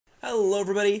Hello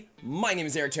everybody, my name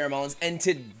is Eric Mullins, and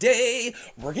today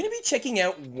we're going to be checking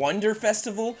out Wonder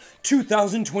Festival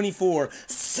 2024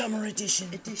 Summer Edition.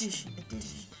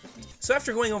 So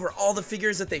after going over all the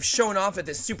figures that they've shown off at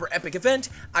this super epic event,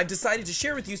 I've decided to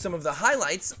share with you some of the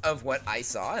highlights of what I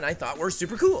saw and I thought were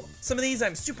super cool. Some of these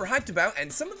I'm super hyped about,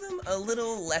 and some of them a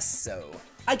little less so.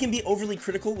 I can be overly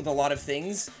critical with a lot of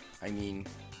things.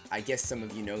 I guess some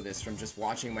of you know this from just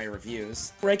watching my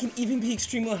reviews. Or I can even be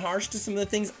extremely harsh to some of the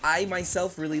things I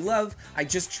myself really love. I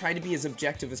just try to be as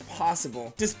objective as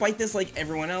possible. Despite this, like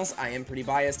everyone else, I am pretty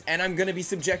biased, and I'm gonna be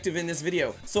subjective in this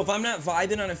video. So if I'm not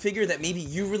vibing on a figure that maybe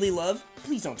you really love,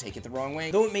 please don't take it the wrong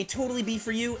way. Though it may totally be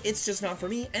for you, it's just not for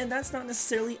me, and that's not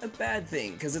necessarily a bad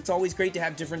thing, because it's always great to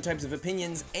have different types of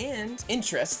opinions and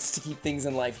interests to keep things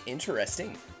in life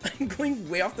interesting. I'm going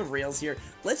way off the rails here.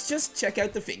 Let's just check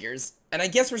out the figures. And I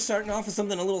guess we're starting off with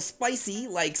something a little spicy,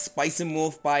 like Spice and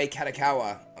Wolf by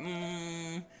Kadokawa.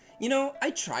 You know,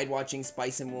 I tried watching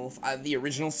Spice and Wolf, the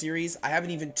original series. I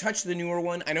haven't even touched the newer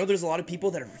one. I know there's a lot of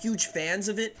people that are huge fans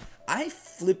of it. I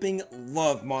flipping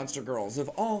love monster girls of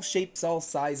all shapes, all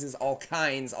sizes, all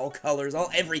kinds, all colors, all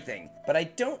everything. But I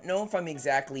don't know if I'm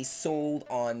exactly sold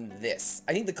on this.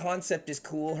 I think the concept is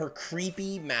cool. Her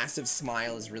creepy, massive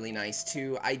smile is really nice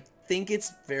too. I think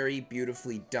it's very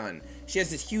beautifully done. She has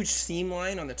this huge seam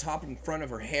line on the top and front of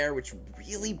her hair, which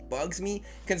really bugs me,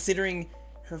 considering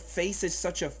her face is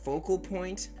such a focal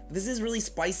point. This is really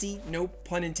spicy, no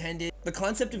pun intended. The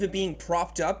concept of it being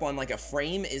propped up on like a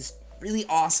frame is really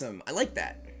awesome. I like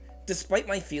that. Despite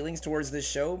my feelings towards this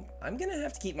show, I'm gonna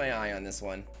have to keep my eye on this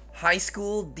one. High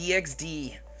School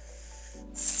DxD.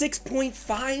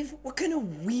 6.5? What kind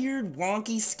of weird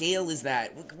wonky scale is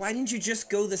that? Why didn't you just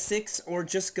go the 6 or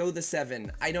just go the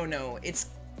 7? I don't know. It's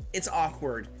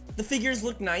awkward. The figures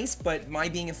look nice, but my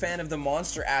being a fan of the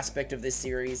monster aspect of this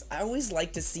series, I always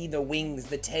like to see the wings,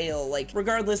 the tail, like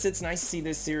regardless, it's nice to see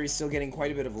this series still getting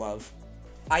quite a bit of love.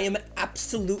 I am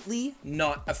absolutely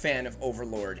not a fan of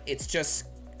Overlord. It's just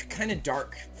kind of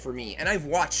dark for me, and I've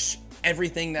watched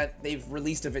everything that they've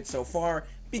released of it so far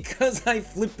because I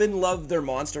flippin' love their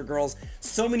monster girls.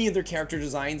 So many of their character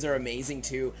designs are amazing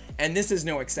too, and this is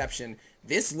no exception.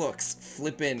 This looks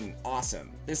flippin'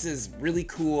 awesome. This is really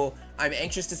cool. I'm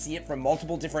anxious to see it from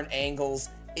multiple different angles.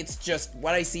 It's just,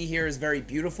 what I see here is very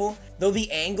beautiful. Though the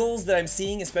angles that I'm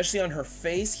seeing, especially on her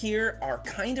face here, are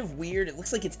kind of weird. It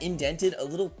looks like it's indented a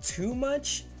little too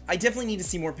much. I definitely need to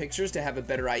see more pictures to have a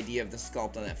better idea of the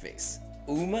sculpt on that face.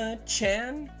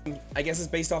 Uma-chan? I guess it's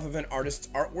based off of an artist's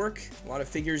artwork. A lot of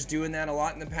figures doing that a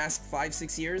lot in the past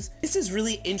 5-6 years. This is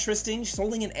really interesting. She's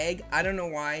holding an egg. I don't know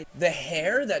why. The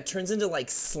hair that turns into like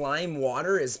slime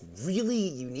water is really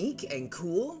unique and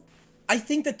cool. I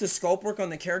think that the sculpt work on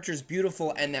the character is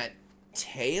beautiful, and that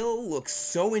tail looks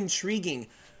so intriguing.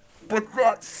 But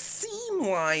that seam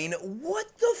line, what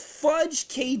the fudge,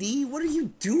 KD? What are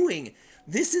you doing?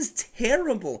 This is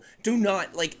terrible. Do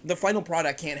not, like, the final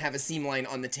product can't have a seam line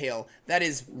on the tail. That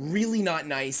is really not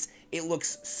nice. It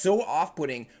looks so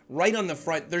off-putting right on the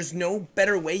front. There's no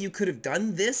better way you could have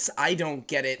done this. I don't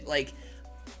get it. Like,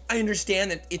 I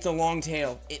understand that it's a long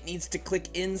tail. It needs to click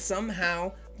in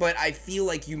somehow, but I feel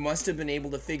like you must have been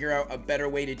able to figure out a better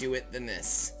way to do it than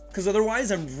this. Because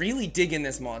otherwise, I'm really digging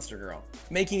this monster girl.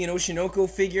 Making an Oshinoko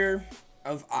figure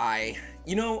of Ai.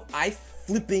 You know, I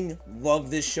flipping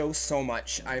love this show so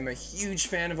much. I'm a huge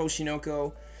fan of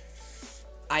Oshinoko.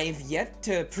 I've yet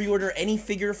to pre-order any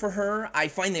figure for her. I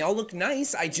find they all look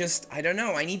nice. I don't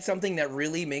know. I need something that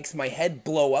really makes my head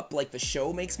blow up like the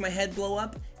show makes my head blow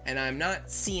up, and I'm not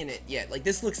seeing it yet. Like,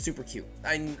 this looks super cute.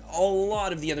 And a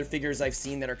lot of the other figures I've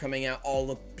seen that are coming out all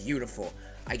look beautiful.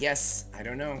 I guess, I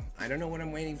don't know. I don't know what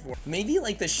I'm waiting for. Maybe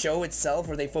like the show itself,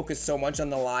 where they focus so much on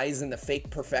the lies and the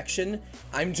fake perfection.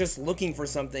 I'm just looking for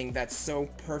something that's so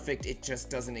perfect it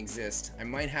just doesn't exist. I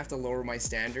might have to lower my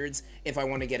standards if I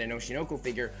want to get an Oshinoko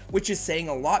figure, which is saying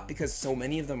a lot because so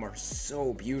many of them are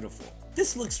so beautiful.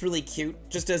 This looks really cute,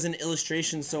 just as an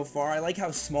illustration so far. I like how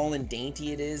small and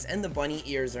dainty it is, and the bunny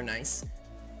ears are nice.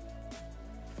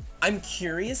 I'm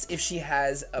curious if she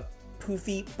has a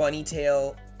poofy bunny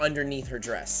tail underneath her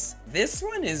dress. This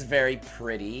one is very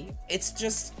pretty. It's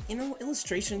just, you know,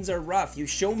 illustrations are rough. You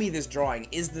show me this drawing.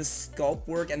 Is the sculpt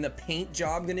work and the paint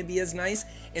job gonna be as nice?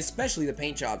 Especially the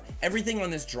paint job. Everything on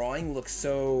this drawing looks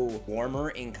so warmer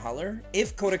in color.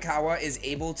 If Kadokawa is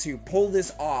able to pull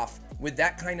this off with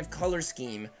that kind of color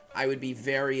scheme, I would be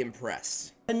very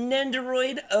impressed. A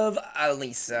Nendoroid of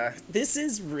Alisa. This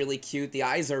is really cute. The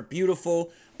eyes are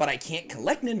beautiful, but I can't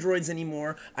collect Nendoroids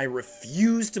anymore. I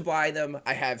refuse to buy them.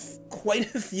 I have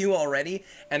quite a few already,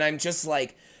 and I'm just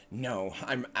like, No,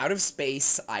 I'm out of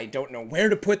space. I don't know where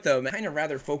to put them. I kind of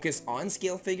rather focus on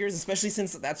scale figures, especially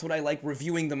since that's what I like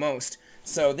reviewing the most.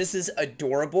 So this is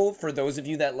adorable for those of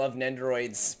you that love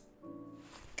Nendoroids.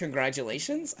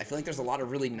 Congratulations. I feel like there's a lot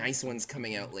of really nice ones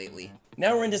coming out lately.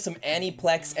 Now we're into some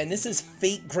Aniplex, and this is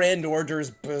Fate Grand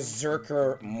Order's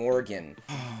Berserker Morgan.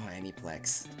 Oh,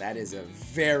 Aniplex. That is a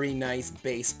very nice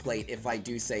base plate, if I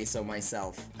do say so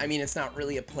myself. I mean, it's not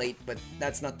really a plate, but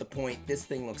that's not the point. This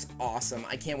thing looks awesome.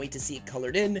 I can't wait to see it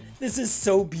colored in. This is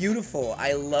so beautiful.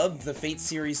 I love the Fate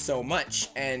series so much,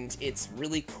 and it's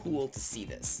really cool to see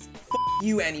this. F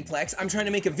you, Aniplex. I'm trying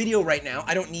to make a video right now.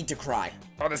 I don't need to cry.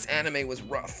 Oh, this anime was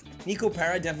rough. Nico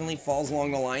Para definitely falls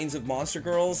along the lines of Monster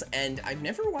Girls, and I've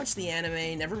never watched the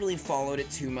anime, never really followed it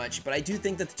too much, but I do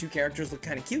think that the two characters look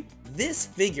kind of cute. This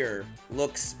figure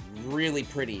looks really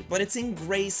pretty, but it's in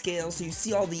grayscale, so you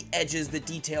see all the edges, the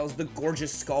details, the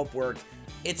gorgeous sculpt work.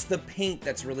 It's the paint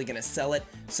that's really gonna sell it,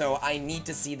 so I need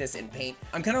to see this in paint.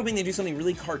 I'm kind of hoping they do something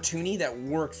really cartoony that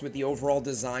works with the overall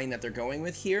design that they're going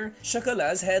with here.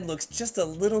 Chocola's head looks just a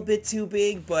little bit too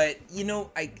big, but you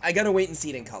know, I gotta wait and see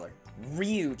it in color.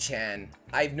 Ryu-chan.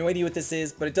 I have no idea what this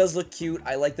is, but it does look cute.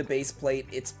 I like the base plate.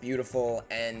 It's beautiful,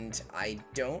 and I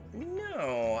don't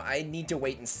know. I need to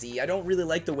wait and see. I don't really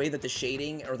like the way that the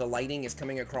shading or the lighting is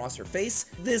coming across her face.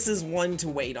 This is one to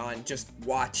wait on. Just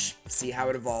watch, see how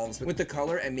it evolves with the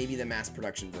color and maybe the mass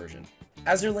production version.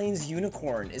 Azurlane's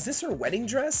unicorn. Is this her wedding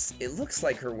dress? It looks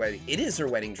like her wedding. It is her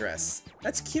wedding dress.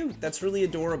 That's cute. That's really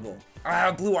adorable.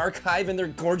 Ah, Blue Archive and their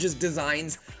gorgeous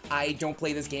designs. I don't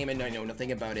play this game and I know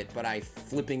nothing about it, but I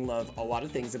flipping love a lot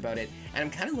of things about it. And I'm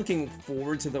kind of looking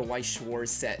forward to the Weiss Schwarz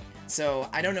set. So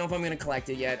I don't know if I'm going to collect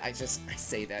it yet. I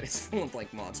say that. It's full of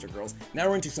like Monster Girls. Now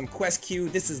we're into some Quest Q.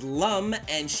 This is Lum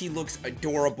and she looks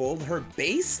adorable. Her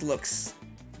base looks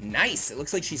nice. It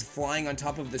looks like she's flying on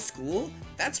top of the school.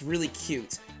 That's really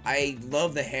cute. I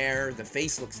love the hair. The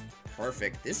face looks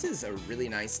perfect. This is a really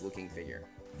nice looking figure.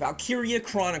 Valkyria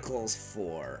Chronicles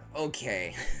 4.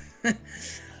 Okay.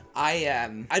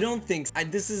 I don't think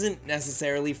this isn't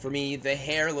necessarily for me. The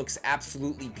hair looks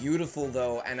absolutely beautiful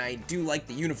though, and I do like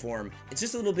the uniform. It's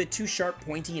just a little bit too sharp,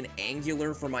 pointy, and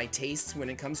angular for my tastes when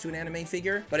it comes to an anime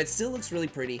figure, but it still looks really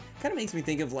pretty. Kind of makes me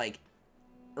think of like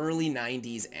early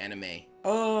 90s anime.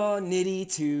 Oh, Nitty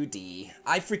 2D.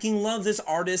 I freaking love this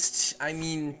artist. I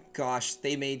mean, gosh,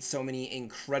 they made so many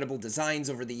incredible designs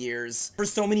over the years for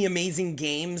so many amazing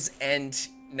games, and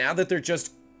now that they're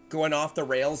just going off the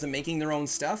rails and making their own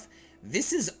stuff,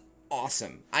 this is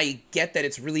awesome. I get that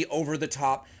it's really over the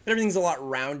top, but everything's a lot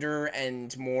rounder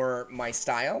and more my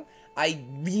style. I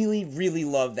really, really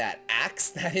love that axe.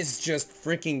 That is just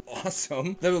freaking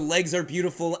awesome. The legs are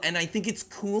beautiful, and I think it's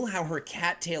cool how her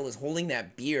cattail is holding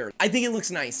that beard. I think it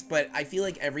looks nice, but I feel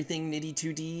like everything Nitty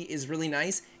 2D is really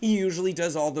nice. He usually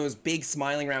does all those big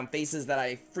smiling round faces that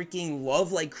I freaking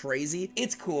love like crazy.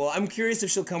 It's cool. I'm curious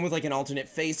if she'll come with like an alternate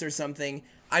face or something.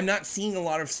 I'm not seeing a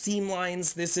lot of seam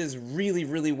lines. This is really,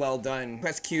 really well done.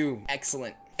 Quest Q,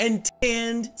 excellent. And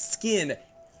tanned skin.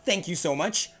 Thank you so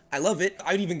much. I love it.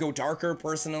 I would even go darker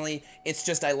personally. It's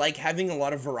just I like having a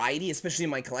lot of variety, especially in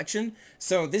my collection.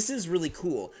 So this is really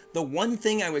cool. The one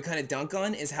thing I would kind of dunk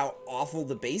on is how awful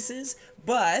the base is,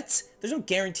 but there's no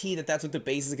guarantee that that's what the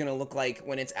base is going to look like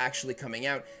when it's actually coming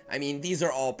out. I mean, these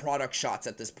are all product shots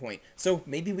at this point. So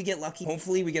maybe we get lucky.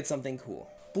 Hopefully we get something cool.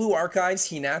 Blue Archives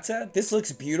Hinata. This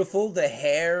looks beautiful. The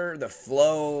hair, the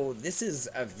flow. This is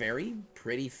a very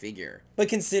pretty figure. But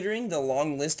considering the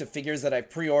long list of figures that I've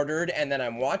pre-ordered and that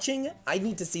I'm watching, I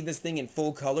need to see this thing in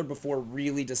full color before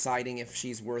really deciding if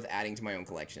she's worth adding to my own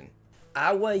collection.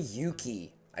 Awa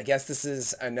Yuki. I guess this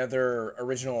is another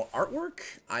original artwork.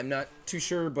 I'm not too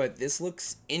sure, but this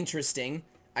looks interesting.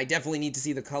 I definitely need to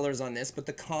see the colors on this, but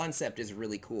the concept is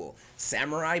really cool.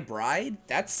 Samurai Bride?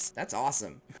 That's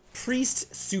awesome.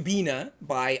 Priest Subina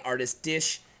by artist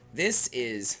Dish. This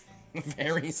is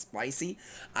very spicy.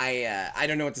 I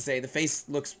don't know what to say. The face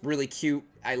looks really cute.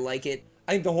 I like it.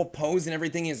 I think the whole pose and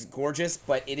everything is gorgeous,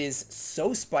 but it is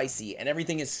so spicy and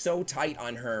everything is so tight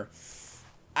on her.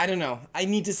 I don't know. I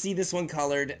need to see this one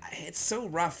colored. It's so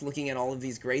rough looking at all of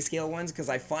these grayscale ones because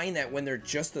I find that when they're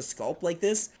just the sculpt like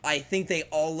this, I think they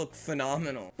all look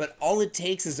phenomenal. But all it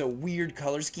takes is a weird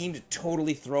color scheme to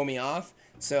totally throw me off.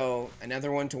 So,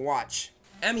 another one to watch.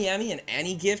 Amiami and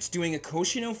Annie Gift doing a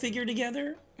Koshino figure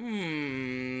together?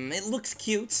 It looks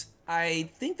cute. I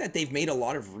think that they've made a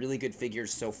lot of really good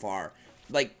figures so far.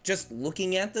 Like, just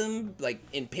looking at them, like,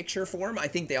 in picture form, I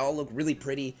think they all look really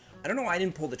pretty. I don't know why I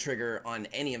didn't pull the trigger on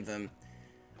any of them.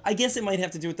 I guess it might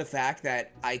have to do with the fact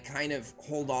that I kind of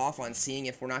hold off on seeing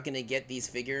if we're not going to get these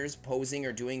figures posing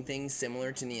or doing things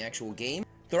similar to the actual game.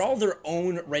 They're all their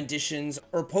own renditions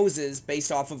or poses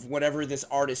based off of whatever this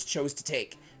artist chose to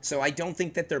take. So I don't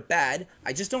think that they're bad,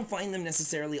 I just don't find them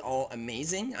necessarily all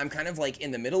amazing. I'm kind of like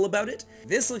in the middle about it.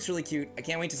 This looks really cute, I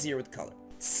can't wait to see her with color.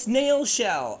 Snail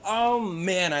Shell. Oh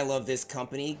man, I love this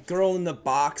company. Girl in the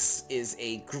Box is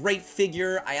a great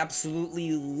figure. I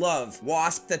absolutely love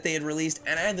Wasp that they had released,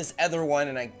 and I had this other one,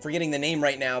 and I'm forgetting the name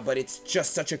right now, but it's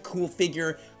just such a cool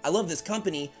figure. I love this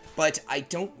company, but I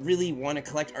don't really want to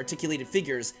collect articulated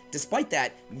figures. Despite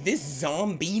that, this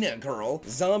Zombina girl,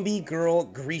 Zombie Girl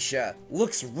Grisha,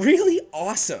 looks really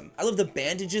awesome. I love the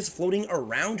bandages floating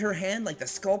around her hand, like the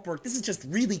sculpt work. This is just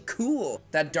really cool.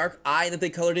 That dark eye that they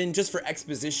colored in just for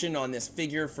exposition on this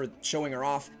figure for showing her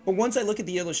off. But once I look at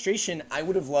the illustration, I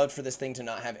would have loved for this thing to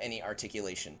not have any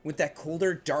articulation. With that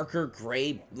colder, darker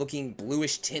gray looking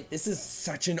bluish tint, this is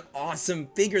such an awesome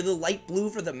figure. The light blue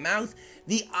for the mouth,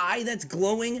 the eye that's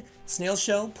glowing. Snail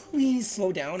Shell, please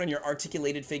slow down on your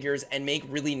articulated figures and make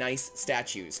really nice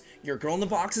statues. Your Girl in the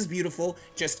Box is beautiful,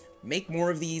 just make more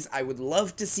of these. I would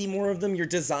love to see more of them. Your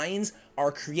designs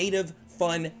are creative,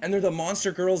 fun, and they're the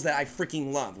monster girls that I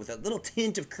freaking love, with a little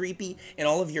tint of creepy and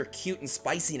all of your cute and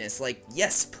spiciness. Like,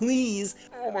 yes, please.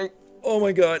 Oh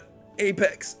my god,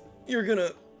 Apex, you're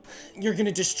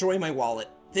gonna destroy my wallet.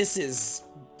 This is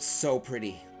so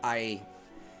pretty.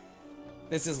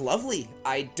 This is lovely.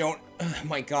 I don't, oh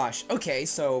my gosh. Okay,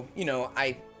 so, you know,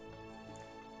 I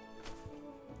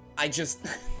just,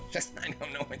 I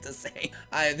don't know what to say.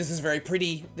 This is very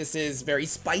pretty. This is very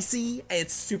spicy.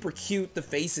 It's super cute. The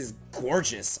face is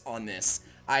gorgeous on this.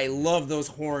 I love those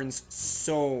horns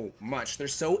so much. They're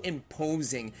so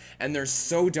imposing, and they're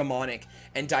so demonic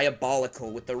and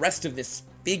diabolical with the rest of this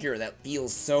figure that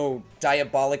feels so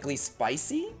diabolically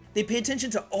spicy. They pay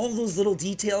attention to all those little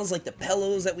details, like the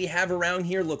pillows that we have around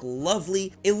here look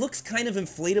lovely. It looks kind of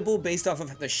inflatable based off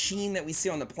of the sheen that we see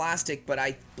on the plastic, but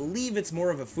I believe it's more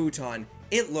of a futon.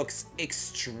 It looks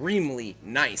extremely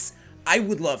nice. I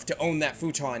would love to own that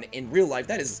futon in real life.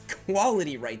 That is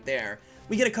quality right there.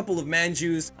 We get a couple of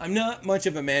Manjus. I'm not much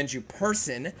of a Manju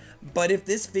person, but if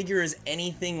this figure is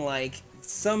anything like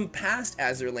some past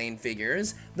Azur Lane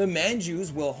figures, the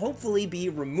Manjus will hopefully be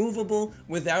removable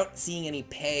without seeing any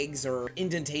pegs or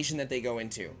indentation that they go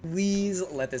into. Please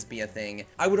let this be a thing.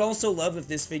 I would also love if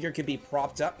this figure could be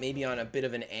propped up, maybe on a bit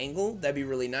of an angle. That'd be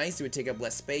really nice. It would take up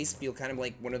less space, feel kind of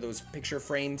like one of those picture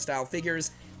frame style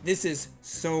figures. This is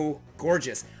so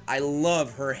gorgeous. I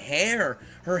love her hair.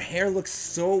 Her hair looks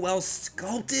so well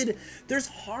sculpted. There's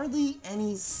hardly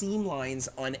any seam lines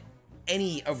on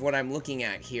any of what I'm looking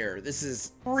at here. This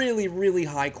is really, really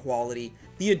high quality.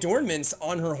 The adornments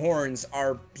on her horns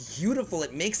are beautiful.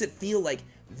 It makes it feel like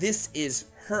this is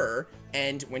her,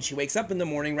 and when she wakes up in the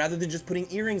morning, rather than just putting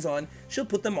earrings on, she'll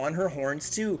put them on her horns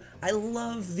too. I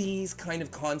love these kind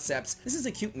of concepts. This is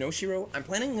a cute Noshiro. I'm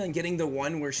planning on getting the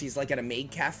one where she's like at a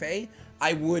maid cafe.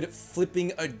 I would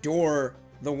flipping adore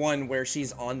the one where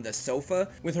she's on the sofa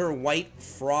with her white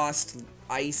frost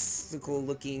icicle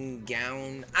looking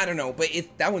gown. I don't know, but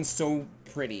that one's so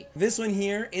pretty. This one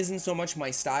here isn't so much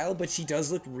my style, but she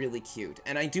does look really cute,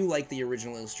 and I do like the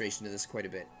original illustration of this quite a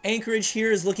bit. Anchorage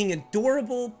here is looking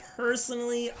adorable.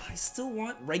 Personally, I still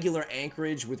want regular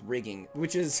anchorage with rigging,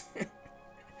 which is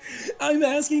I'm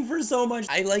asking for so much.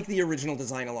 I like the original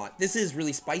design a lot. This is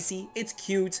really spicy. It's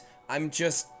cute. I'm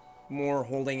just more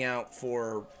holding out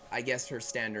for, I guess, her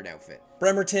standard outfit.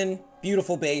 Bremerton,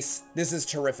 beautiful base. This is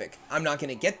terrific. I'm not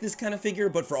gonna get this kind of figure,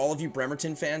 but for all of you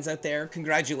Bremerton fans out there,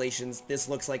 congratulations. This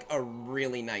looks like a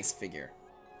really nice figure.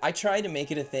 I try to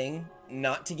make it a thing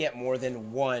not to get more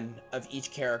than one of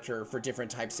each character for different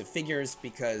types of figures,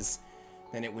 because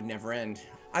then it would never end.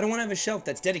 I don't want to have a shelf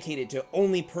that's dedicated to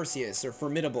only Perseus or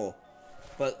Formidable,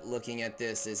 but looking at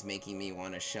this is making me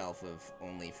want a shelf of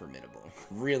only Formidable.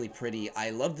 Really pretty. I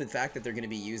love the fact that they're going to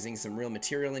be using some real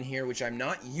material in here, which I'm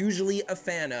not usually a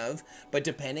fan of, but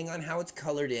depending on how it's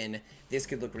colored in, this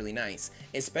could look really nice.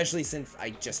 Especially since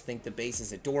I just think the base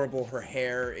is adorable, her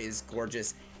hair is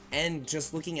gorgeous, and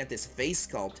just looking at this face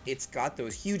sculpt, it's got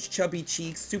those huge chubby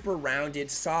cheeks, super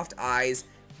rounded, soft eyes.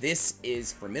 This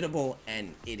is Formidable,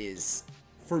 and it is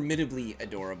formidably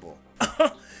adorable.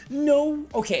 No,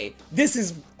 okay, this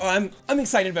is, I'm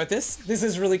excited about this. This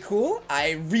is really cool.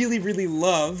 I really, really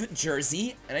love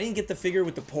Jersey, and I didn't get the figure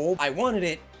with the pole. I wanted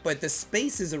it, but the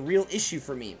space is a real issue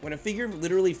for me. When a figure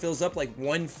literally fills up like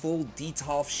one full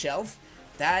Detolf shelf,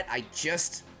 that I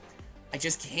just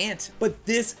can't. But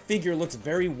this figure looks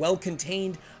very well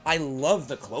contained. I love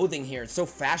the clothing here. It's so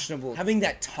fashionable. Having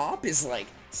that top is like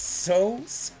so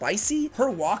spicy. Her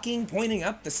walking, pointing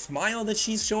up, the smile that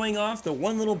she's showing off, the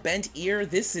one little bent ear.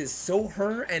 This is so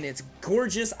her, and it's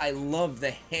gorgeous. I love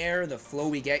the hair, the flow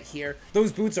we get here.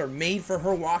 Those boots are made for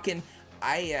her walking.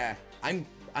 I'm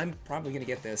probably gonna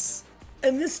get this.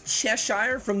 And this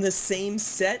Cheshire from the same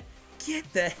set,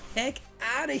 get the heck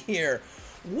out of here.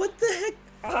 What the heck?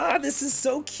 Ah, this is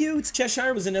so cute.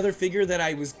 Cheshire was another figure that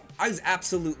I was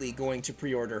absolutely going to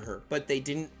pre-order her, but they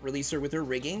didn't release her with her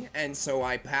rigging, and so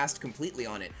I passed completely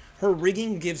on it. Her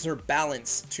rigging gives her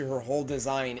balance to her whole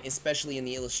design, especially in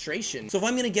the illustration. So if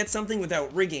I'm gonna get something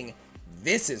without rigging,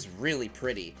 this is really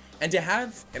pretty. And to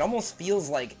have, it almost feels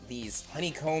like these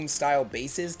honeycomb style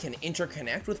bases can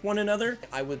interconnect with one another.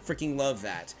 I would freaking love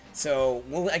that. So,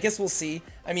 well, I guess we'll see.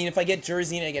 I mean, if I get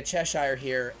Jersey and I get Cheshire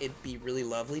here, it'd be really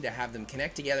lovely to have them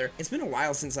connect together. It's been a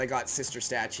while since I got sister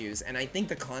statues, and I think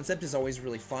the concept is always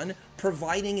really fun,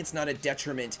 providing it's not a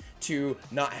detriment to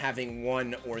not having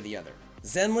one or the other.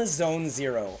 Zenless Zone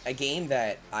Zero, a game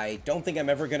that I don't think I'm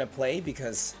ever going to play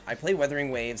because I play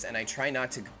Weathering Waves and I try not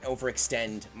to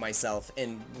overextend myself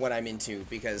in what I'm into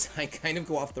because I kind of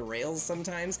go off the rails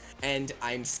sometimes, and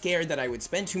I'm scared that I would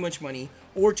spend too much money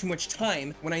or too much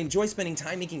time when I enjoy spending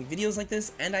time making videos like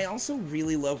this, and I also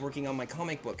really love working on my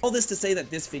comic book. All this to say that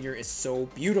this figure is so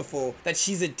beautiful that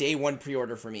she's a day one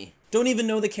pre-order for me. Don't even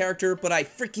know the character, but I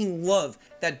freaking love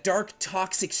that dark,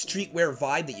 toxic streetwear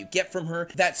vibe that you get from her.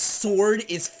 That sword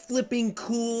is flipping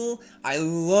cool. I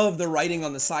love the writing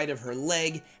on the side of her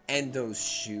leg, and those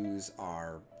shoes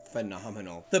are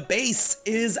phenomenal. The base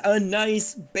is a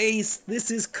nice base.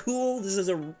 This is cool.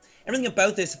 Everything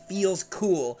about this feels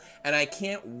cool, and I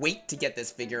can't wait to get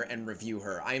this figure and review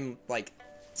her. I'm, like,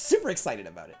 super excited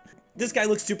about it. This guy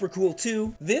looks super cool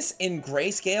too. This in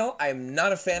grayscale, I'm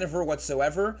not a fan of her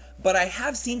whatsoever, but I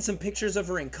have seen some pictures of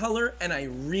her in color and I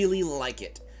really like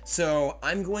it. So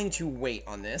I'm going to wait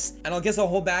on this, and I guess I'll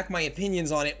hold back my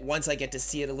opinions on it once I get to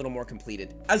see it a little more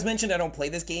completed. As mentioned, I don't play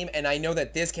this game, and I know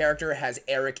that this character has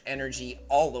Eric energy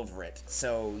all over it.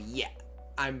 So yeah,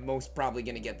 I'm most probably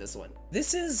gonna get this one.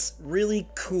 This is really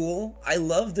cool. I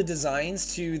love the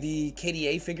designs to the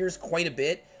KDA figures quite a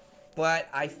bit, but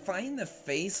I find the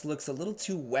face looks a little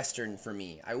too Western for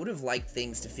me. I would have liked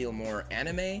things to feel more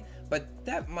anime, but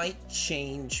that might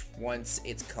change once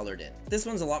it's colored in. This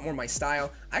one's a lot more my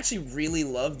style. I actually really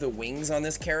love the wings on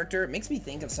this character. It makes me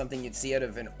think of something you'd see out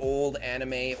of an old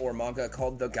anime or manga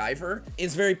called The Guyver.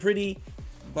 It's very pretty,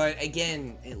 but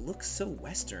again, it looks so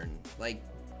Western. Like,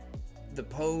 the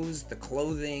pose, the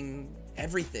clothing,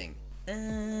 everything.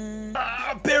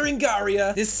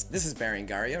 Berengaria! This is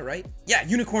Berengaria, right? Yeah,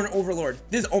 Unicorn Overlord.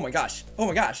 Oh my gosh.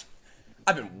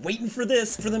 I've been waiting for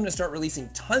this, for them to start releasing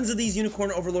tons of these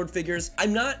Unicorn Overlord figures.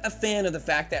 I'm not a fan of the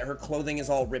fact that her clothing is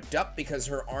all ripped up because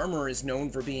her armor is known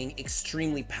for being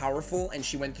extremely powerful and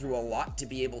she went through a lot to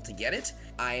be able to get it.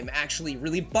 I'm actually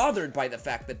really bothered by the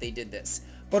fact that they did this.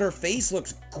 But her face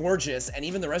looks gorgeous, and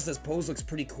even the rest of this pose looks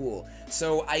pretty cool.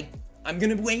 So I'm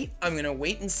gonna wait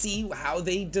and see how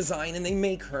they design and they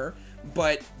make her,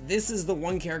 but this is the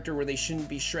one character where they shouldn't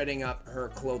be shredding up her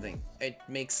clothing. It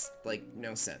makes, like,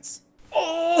 no sense.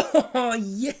 Oh,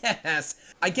 yes!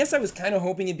 I guess I was kind of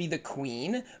hoping it'd be the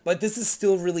queen, but this is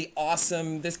still really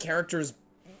awesome. This character's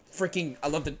freaking, I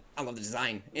love the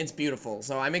design. It's beautiful,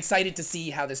 so I'm excited to see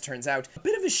how this turns out. A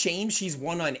bit of a shame she's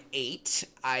 1 on 8.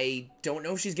 I don't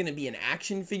know if she's gonna be an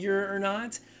action figure or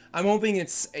not. I'm hoping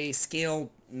it's a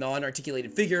scale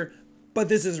non-articulated figure, but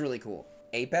this is really cool.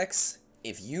 Apex,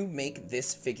 if you make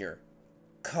this figure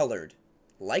colored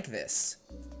like this,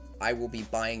 I will be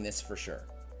buying this for sure.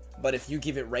 But if you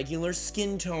give it regular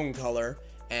skin tone color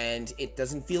and it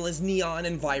doesn't feel as neon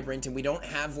and vibrant, and we don't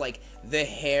have like the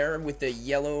hair with the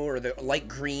yellow or the light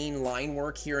green line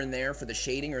work here and there for the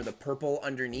shading or the purple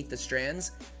underneath the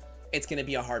strands, it's gonna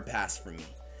be a hard pass for me.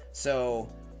 So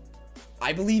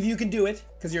I believe you can do it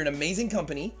because you're an amazing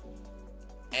company.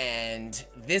 And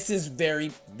this is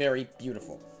very, very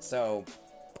beautiful. So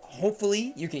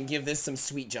hopefully you can give this some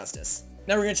sweet justice.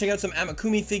 Now we're going to check out some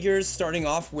Amakumi figures, starting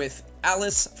off with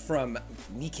Alice from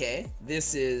Nikkei.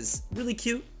 This is really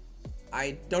cute.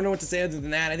 I don't know what to say other than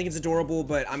that. I think it's adorable,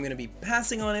 but I'm going to be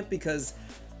passing on it because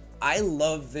I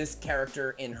love this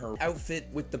character in her outfit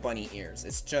with the bunny ears.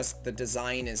 It's just, the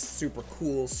design is super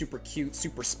cool, super cute,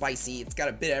 super spicy. It's got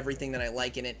a bit of everything that I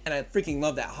like in it, and I freaking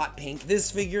love that hot pink. This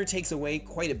figure takes away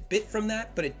quite a bit from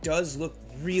that, but it does look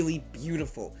really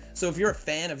beautiful. So if you're a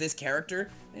fan of this character,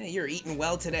 you're eating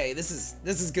well today. This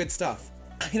is good stuff.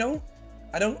 I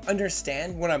don't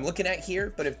understand what I'm looking at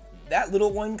here, but if that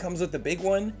little one comes with the big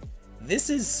one,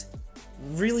 this is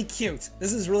really cute.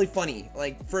 This is really funny.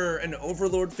 Like, for an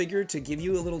Overlord figure to give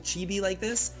you a little chibi like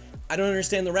this, I don't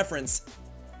understand the reference.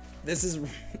 This is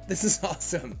this is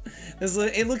awesome.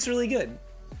 It looks really good.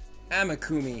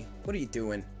 Amakumi, what are you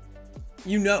doing?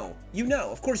 You know,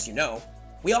 of course you know.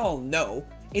 We all know.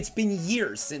 It's been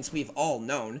years since we've all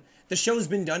known. The show's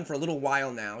been done for a little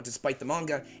while now, despite the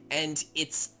manga, and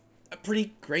it's a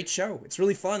pretty great show. It's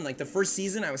really fun. Like, the first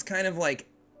season, I was kind of like,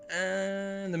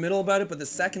 in the middle about it, but the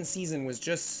second season was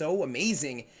just so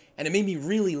amazing, and it made me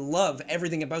really love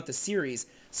everything about the series.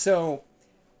 So,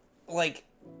 like,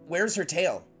 where's her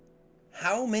tail?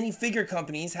 How many figure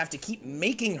companies have to keep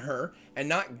making her and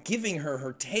not giving her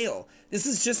her tail? This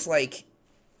is just like,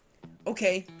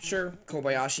 okay, sure,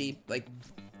 Kobayashi, like,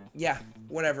 yeah,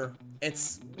 whatever.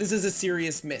 This is a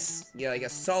serious miss. Yeah, like a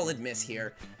solid miss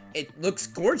here. It looks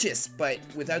gorgeous, but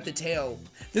without the tail,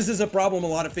 this is a problem a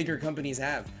lot of figure companies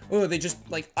have. Oh, they just,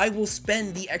 like, I will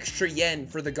spend the extra yen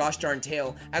for the gosh darn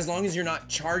tail as long as you're not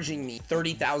charging me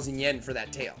 30,000 yen for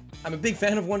that tail. I'm a big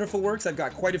fan of Wonderful Works. I've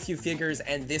got quite a few figures,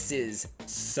 and this is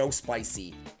so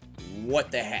spicy.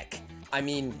 What the heck? I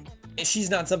mean, she's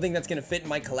not something that's gonna fit in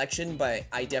my collection, but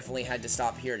I definitely had to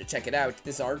stop here to check it out.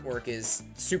 This artwork is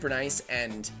super nice,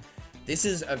 and this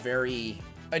is a very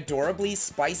adorably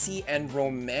spicy and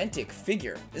romantic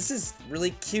figure. This is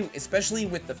really cute, especially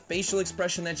with the facial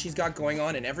expression that she's got going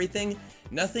on and everything.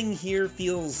 Nothing here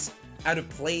feels out of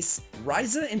place.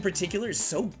 Ryza in particular is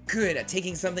so good at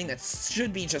taking something that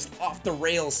should be just off the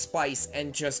rails spice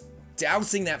and just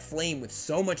dousing that flame with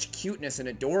so much cuteness and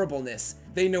adorableness.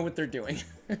 They know what they're doing.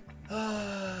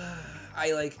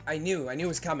 I knew it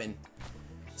was coming.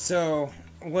 So,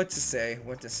 what to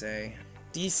say?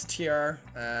 DCTer,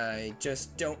 I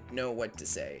just don't know what to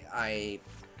say. I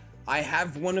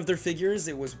have one of their figures.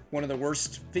 It was one of the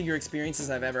worst figure experiences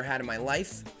I've ever had in my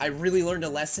life. I really learned a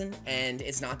lesson, and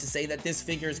it's not to say that this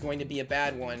figure is going to be a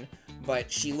bad one,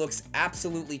 but she looks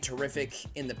absolutely terrific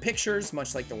in the pictures,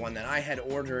 much like the one that I had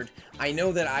ordered. I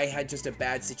know that I had just a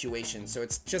bad situation, so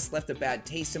it's just left a bad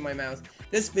taste in my mouth.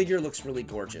 This figure looks really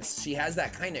gorgeous. She has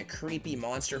that kind of creepy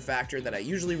monster factor that I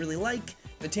usually really like.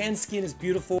 The tan skin is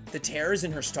beautiful. The tears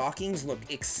in her stockings look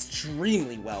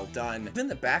extremely well done. Even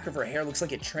the back of her hair looks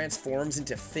like it transforms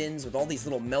into fins with all these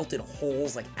little melted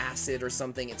holes like acid or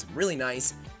something. It's really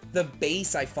nice. The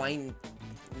base I find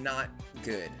not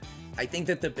good. I think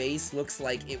that the base looks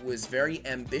like it was very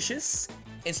ambitious.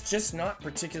 It's just not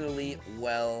particularly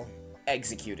well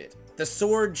executed. The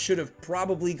sword should have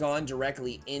probably gone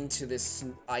directly into this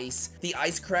ice. The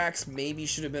ice cracks maybe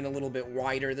should have been a little bit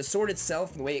wider. The sword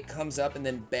itself, the way it comes up and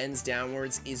then bends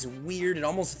downwards, is weird. It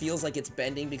almost feels like it's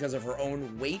bending because of her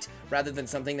own weight, rather than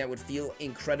something that would feel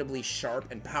incredibly sharp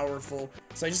and powerful.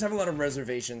 So I just have a lot of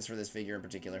reservations for this figure in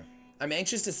particular. I'm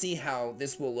anxious to see how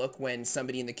this will look when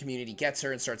somebody in the community gets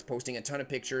her and starts posting a ton of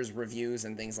pictures, reviews,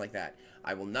 and things like that.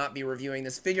 I will not be reviewing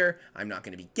this figure. I'm not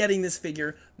going to be getting this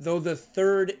figure, though the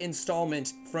third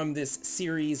installment from this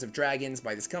series of dragons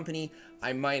by this company,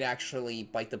 I might actually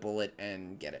bite the bullet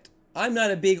and get it. I'm not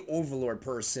a big Overlord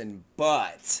person,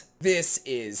 but this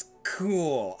is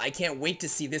cool. I can't wait to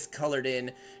see this colored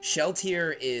in.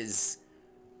 Sheltier is...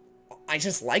 I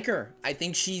just like her. I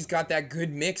think she's got that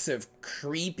good mix of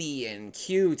creepy and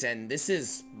cute, and this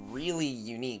is really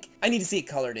unique. I need to see it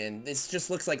colored in. This just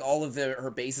looks like all of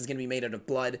her base is going to be made out of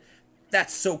blood.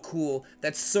 That's so cool.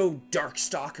 That's so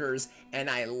Darkstalkers, and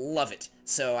I love it.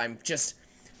 So I'm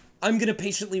going to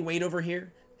patiently wait over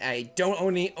here. I don't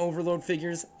own any Overlord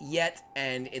figures yet,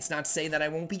 and it's not to say that I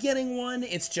won't be getting one.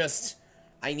 It's just,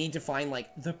 I need to find, like,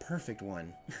 the perfect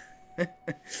one.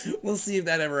 We'll see if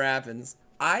that ever happens.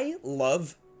 I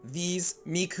love these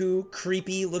Miku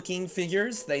creepy looking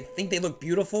figures. I think they look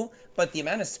beautiful, but the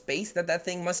amount of space that that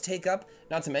thing must take up,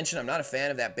 not to mention I'm not a fan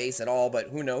of that base at all, but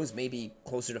who knows, maybe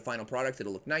closer to final product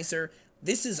it'll look nicer.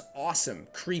 This is awesome,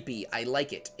 creepy, I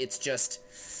like it. It's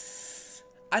just,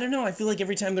 I don't know, I feel like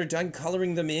every time they're done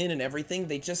coloring them in and everything,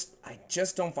 I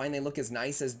just don't find they look as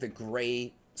nice as the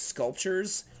gray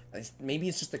sculptures. Maybe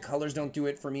it's just the colors don't do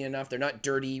it for me enough. They're not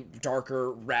dirty,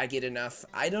 darker, ragged enough.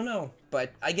 I don't know,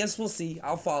 but I guess we'll see.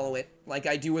 I'll follow it, like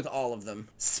I do with all of them.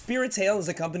 Spiritale is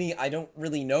a company I don't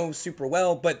really know super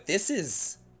well, but this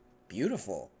is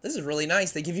beautiful. This is really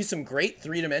nice. They give you some great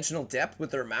three-dimensional depth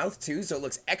with their mouth, too, so it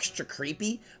looks extra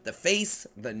creepy. The face,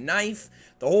 the knife,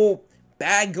 the whole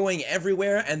bag going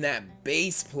everywhere, and that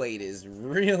base plate is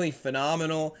really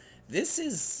phenomenal. This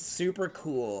is super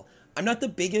cool. I'm not the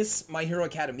biggest My Hero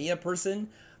Academia person.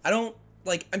 I'm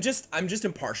just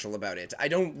impartial about it. I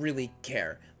don't really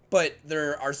care. But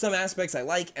there are some aspects I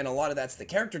like, and a lot of that's the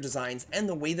character designs and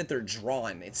the way that they're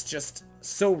drawn. It's just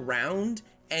so round,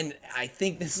 and I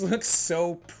think this looks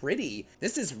so pretty.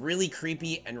 This is really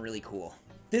creepy and really cool.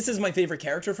 This is my favorite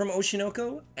character from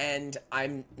Oshinoko, and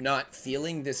I'm not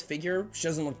feeling this figure. She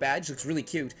doesn't look bad, she looks really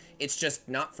cute. It's just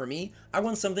not for me. I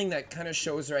want something that kind of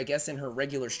shows her, I guess, in her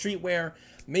regular streetwear,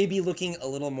 maybe looking a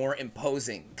little more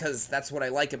imposing, because that's what I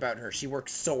like about her. She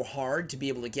works so hard to be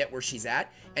able to get where she's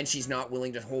at, and she's not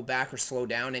willing to hold back or slow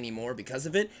down anymore because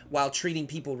of it, while treating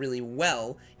people really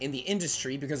well in the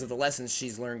industry because of the lessons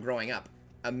she's learned growing up.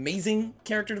 Amazing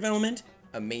character development,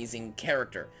 amazing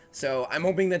character. So I'm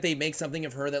hoping that they make something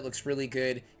of her that looks really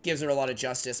good, gives her a lot of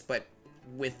justice, but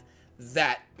with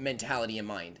that mentality in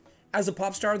mind. As a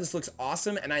pop star, this looks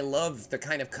awesome, and I love the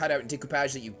kind of cutout and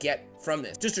decoupage that you get from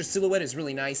this. Just her silhouette is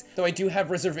really nice, though I do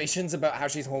have reservations about how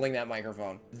she's holding that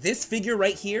microphone. This figure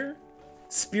right here,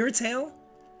 Spiritale,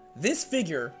 this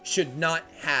figure should not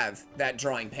have that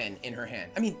drawing pen in her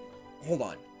hand. I mean, hold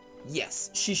on. Yes,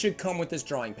 she should come with this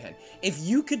drawing pen. If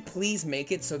you could please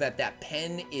make it so that that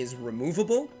pen is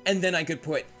removable, and then I could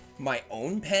put my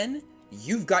own pen,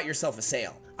 you've got yourself a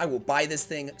sale. I will buy this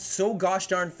thing so gosh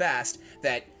darn fast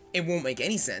that it won't make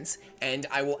any sense, and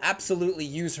I will absolutely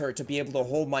use her to be able to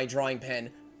hold my drawing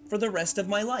pen for the rest of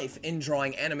my life in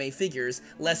drawing anime figures,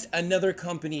 lest another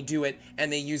company do it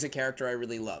and they use a character I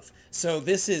really love. So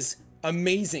this is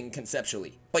amazing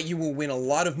conceptually, but you will win a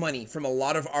lot of money from a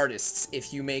lot of artists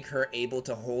if you make her able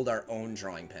to hold our own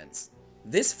drawing pens.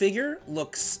 This figure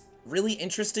looks really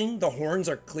interesting. The horns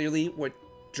are clearly what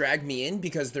dragged me in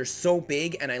because they're so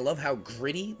big, and I love how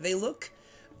gritty they look.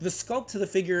 The sculpt to the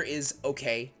figure is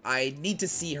okay. I need to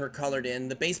see her colored in.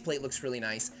 The base plate looks really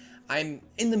nice. I'm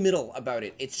in the middle about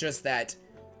it. It's just that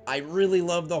I really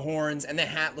love the horns, and the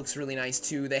hat looks really nice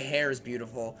too. The hair is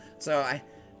beautiful. So I'm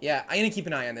gonna keep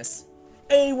an eye on this.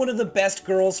 Hey, one of the best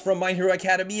girls from My Hero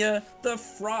Academia, the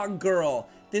Frog Girl.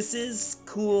 This is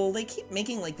cool. They keep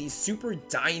making like these super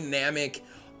dynamic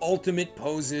ultimate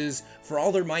poses for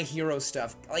all their My Hero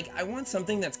stuff. Like, I want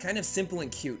something that's kind of simple and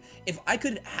cute. If I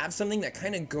could have something that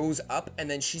kind of goes up and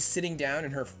then she's sitting down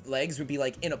and her legs would be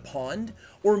like in a pond,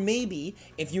 or maybe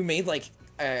if you made like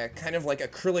kind of like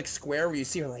acrylic square where you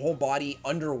see her whole body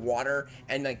underwater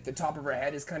and like the top of her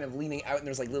head is kind of leaning out and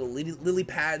there's like little lily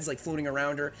pads like floating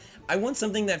around her. I want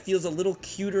something that feels a little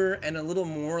cuter and a little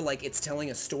more like it's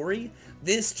telling a story.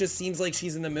 This just seems like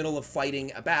she's in the middle of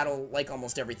fighting a battle like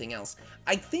almost everything else.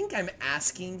 I think I'm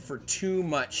asking for too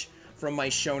much from my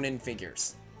shonen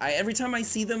figures. Every time I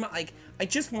see them, I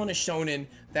just want a shonen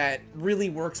that really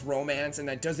works romance and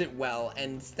that does it well,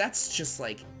 and that's just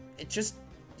like,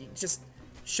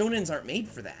 shonens aren't made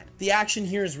for that. The action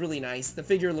here is really nice. The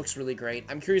figure looks really great.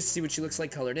 I'm curious to see what she looks like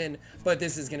colored in, but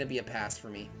this is gonna be a pass for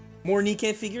me. More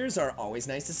Nikkei figures are always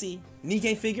nice to see.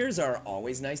 Nikkei figures are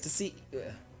always nice to see.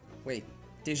 Wait,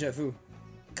 deja vu.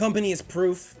 Company is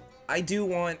proof. I do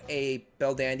want a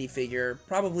Beldandy figure,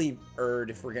 probably Erd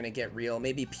if we're gonna get real,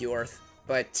 maybe Purth,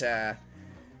 but I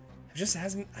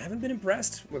haven't been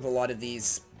impressed with a lot of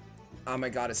these Oh My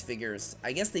Goddess figures.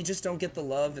 I guess they just don't get the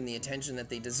love and the attention that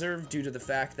they deserve due to the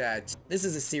fact that this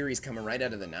is a series coming right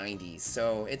out of the 90s,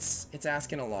 so it's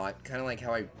asking a lot, kind of like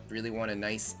how I really want a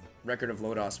nice Record of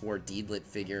Lodoss War Deedlit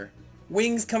figure.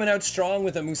 Wings coming out strong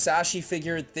with a Musashi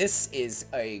figure. This is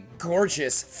a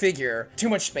gorgeous figure. Too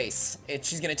much space.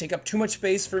 She's gonna take up too much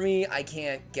space for me. I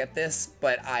can't get this,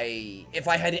 but if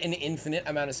I had an infinite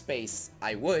amount of space,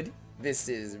 I would. This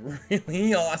is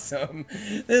really awesome.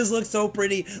 This looks so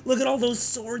pretty. Look at all those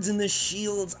swords and the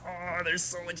shields. Oh, there's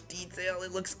so much detail.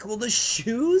 It looks cool. The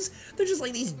shoes, they're just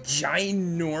like these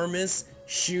ginormous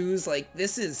shoes. Like,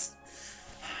 this is,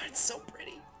 it's so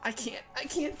pretty. I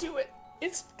can't do it.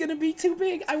 It's gonna be too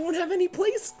big. I won't have any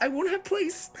place. I won't have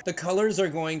place. The colors are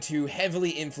going to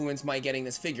heavily influence my getting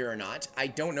this figure or not. I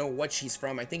don't know what she's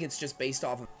from. I think it's just based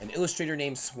off of an illustrator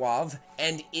named Suave,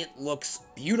 and it looks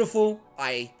beautiful.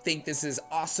 I think this is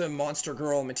awesome Monster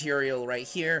Girl material right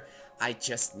here. I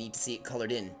just need to see it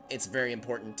colored in. It's very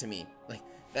important to me. Like,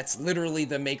 that's literally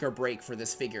the make or break for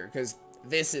this figure, because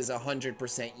this is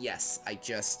 100% yes.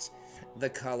 The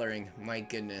coloring, my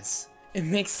goodness. It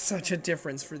makes such a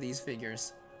difference for these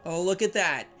figures. Oh, look at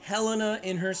that. Helena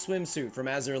in her swimsuit from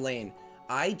Azur Lane.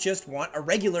 I just want a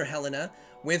regular Helena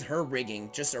with her rigging.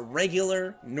 Just a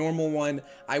regular, normal one.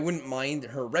 I wouldn't mind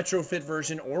her retrofit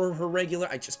version or her regular.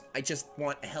 I just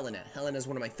want a Helena. Helena's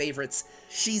one of my favorites.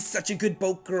 She's such a good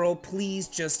boat girl. Please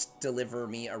just deliver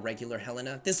me a regular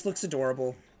Helena. This looks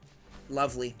adorable.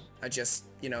 Lovely.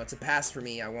 it's a pass for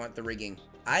me. I want the rigging.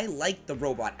 I like the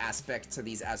robot aspect to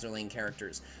these Azur Lane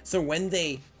characters. So when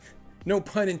they, no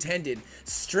pun intended,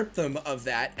 strip them of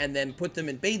that and then put them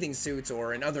in bathing suits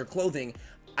or in other clothing,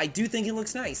 I do think it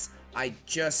looks nice. I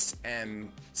just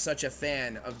am such a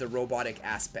fan of the robotic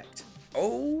aspect.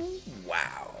 Oh,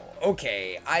 wow.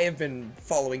 okay, I have been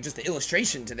following just the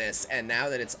illustration to this, and now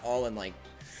that it's all in like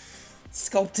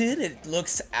sculpted, it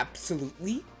looks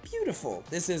absolutely beautiful.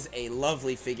 This is a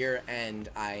lovely figure, and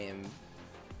I am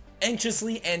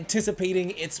anxiously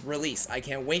anticipating its release. I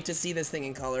can't wait to see this thing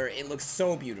in color. It looks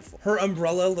so beautiful. Her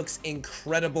umbrella looks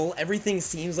incredible. Everything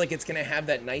seems like it's gonna have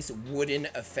that nice wooden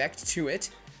effect to it.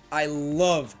 I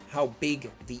love how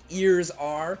big the ears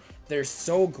are. They're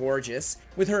so gorgeous,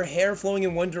 with her hair flowing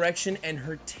in one direction and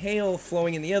her tail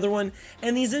flowing in the other one,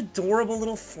 and these adorable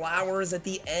little flowers at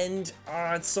the end.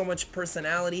 Oh, it's so much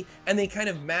personality, and they kind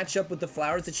of match up with the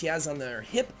flowers that she has on her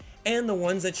hip and the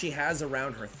ones that she has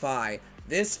around her thigh.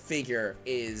 This figure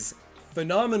is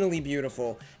phenomenally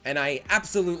beautiful, and I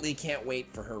absolutely can't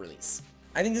wait for her release.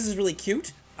 I think this is really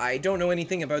cute. I don't know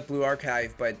anything about Blue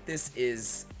Archive, but this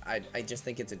is, I just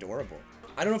think it's adorable.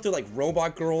 I don't know if they're like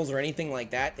robot girls or anything like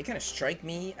that. They kind of strike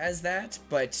me as that,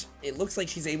 but it looks like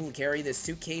she's able to carry this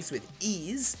suitcase with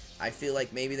ease. I feel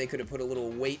like maybe they could have put a little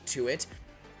weight to it,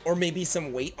 or maybe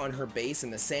some weight on her base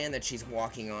and the sand that she's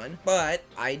walking on, but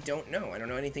I don't know. I don't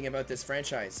know anything about this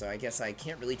franchise, so I guess I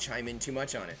can't really chime in too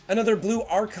much on it. Another Blue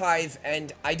Archive,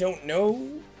 and I don't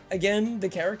know, again, the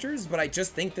characters, but I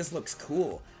just think this looks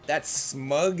cool. That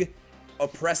smug,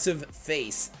 oppressive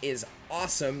face is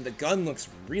awesome. The gun looks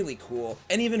really cool,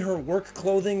 and even her work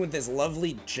clothing with this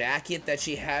lovely jacket that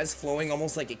she has flowing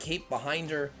almost like a cape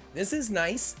behind her. This is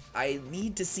nice. I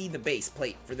need to see the base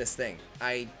plate for this thing.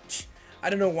 I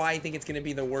don't know why I think it's going to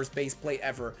be the worst base plate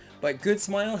ever, but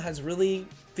Goodsmile has really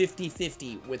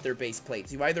 50-50 with their base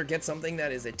plates. You either get something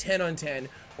that is a 10 on 10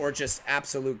 or just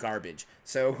absolute garbage.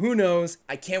 So who knows?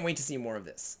 I can't wait to see more of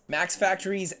this. Max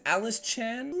Factory's Alice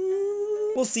Chan?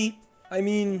 We'll see. I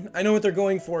mean, I know what they're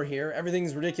going for here.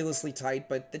 Everything's ridiculously tight,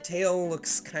 but the tail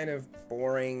looks kind of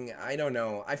boring. I don't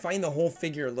know. I find the whole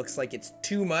figure looks like it's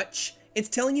too much. It's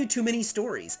telling you too many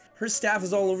stories. Her staff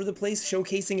is all over the place,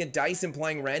 showcasing a dice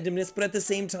implying randomness, but at the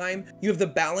same time, you have the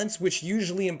balance, which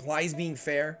usually implies being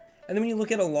fair. And then when you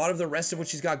look at a lot of the rest of what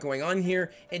she's got going on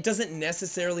here, it doesn't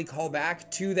necessarily call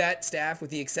back to that staff, with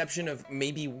the exception of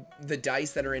maybe the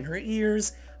dice that are in her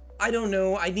ears. I don't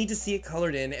know. I need to see it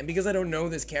colored in, and because I don't know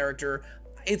this character,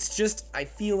 it's just, I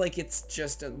feel like it's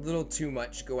just a little too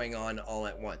much going on all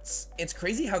at once. It's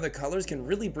crazy how the colors can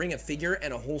really bring a figure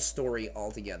and a whole story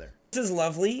all together. This is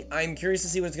lovely. I'm curious to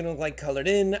see what it's going to look like colored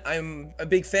in. I'm a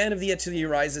big fan of the To the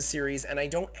Ariza series, and I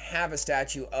don't have a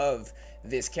statue of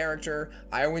this character.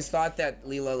 I always thought that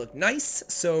Leela looked nice,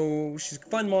 so she's a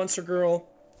fun monster girl.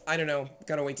 I don't know,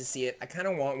 gotta wait to see it. I kind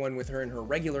of want one with her in her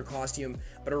regular costume,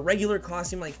 but her regular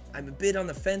costume, like, I'm a bit on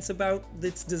the fence about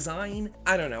its design.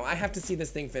 I don't know, I have to see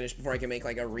this thing finished before I can make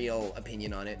like a real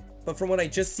opinion on it. But from what I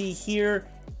just see here,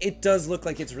 it does look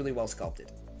like it's really well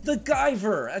sculpted. The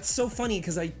Guyver! That's so funny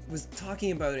because I was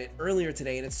talking about it earlier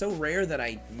today, and it's so rare that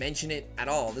I mention it at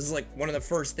all. This is like one of the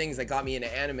first things that got me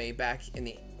into anime back in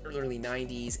the early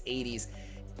 90s, 80s.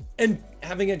 And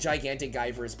having a gigantic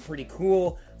Guyver is pretty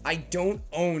cool. I don't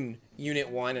own Unit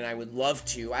 1, and I would love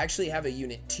to. I actually have a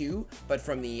Unit 2, but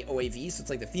from the OAV, so it's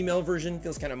like the female version.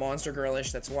 Feels kind of monster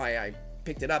girlish. That's why I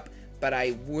picked it up, but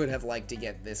I would have liked to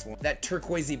get this one. That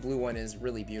turquoisey blue one is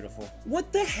really beautiful.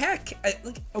 What the heck?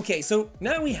 Okay, so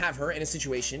now we have her in a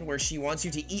situation where she wants you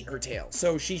to eat her tail.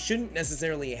 So she shouldn't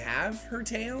necessarily have her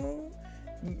tail.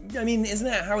 I mean, isn't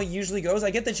that how it usually goes?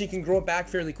 I get that she can grow it back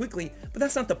fairly quickly, but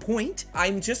that's not the point.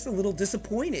 I'm just a little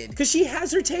disappointed because she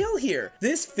has her tail here.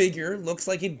 This figure looks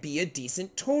like it'd be a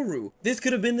decent Toru. This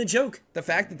could have been the joke. The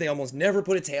fact that they almost never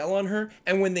put a tail on her,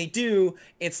 and when they do,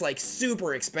 it's like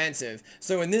super expensive.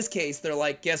 So in this case, they're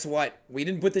like, guess what? We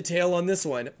didn't put the tail on this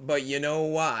one, but you know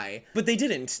why? But they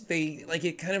didn't. They, like,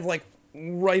 it kind of like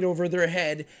right over their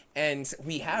head, and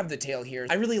we have the tail here.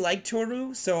 I really like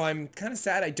Toru, so I'm kind of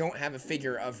sad I don't have a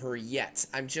figure of her yet.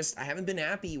 I haven't been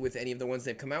happy with any of the ones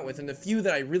they've come out with, and the few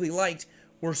that I really liked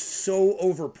were so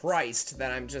overpriced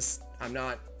that I'm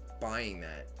not buying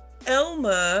that.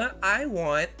 Elma! I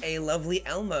want a lovely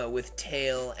Elma with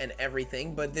tail and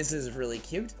everything, but this is really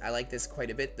cute. I like this quite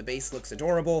a bit. The base looks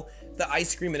adorable. The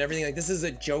ice cream and everything, like, this is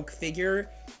a joke figure,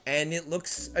 and it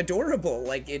looks adorable.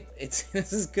 Like, it's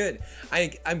this is good.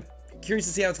 I'm curious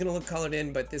to see how it's gonna look colored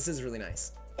in, but this is really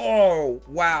nice. Oh,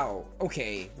 wow.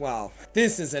 Okay, well,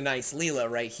 this is a nice Leela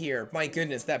right here. My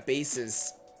goodness, that base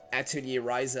is To the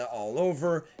Ariza all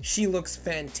over. She looks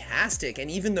fantastic,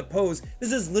 and even the pose,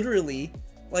 this is literally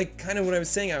like kind of what I was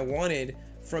saying I wanted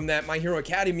from that My Hero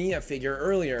Academia figure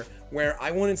earlier, where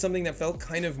I wanted something that felt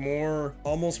kind of more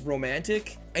almost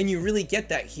romantic, and you really get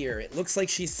that here. It looks like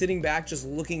she's sitting back just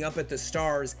looking up at the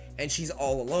stars, and she's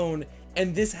all alone,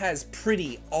 and this has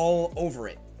pretty all over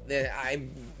it.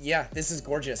 yeah, this is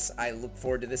gorgeous. I look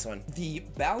forward to this one. The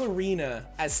ballerina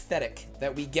aesthetic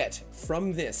that we get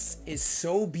from this is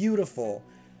so beautiful.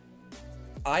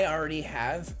 I already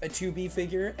have a 2B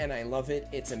figure and I love it.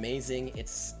 It's amazing.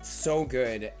 It's so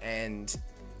good, and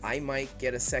I might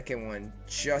get a second one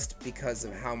just because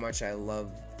of how much I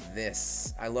love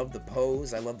this. I love the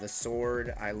pose, I love the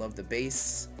sword, I love the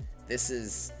base. This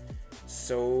is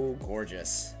so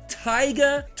gorgeous.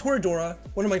 Taiga Toradora,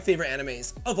 one of my favorite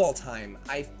animes of all time.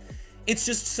 It's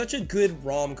just such a good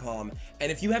rom-com,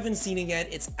 and if you haven't seen it yet,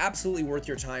 it's absolutely worth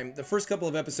your time. The first couple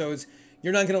of episodes,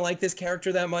 you're not gonna like this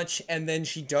character that much, and then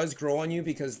she does grow on you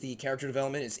because the character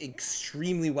development is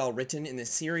extremely well written in this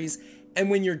series. And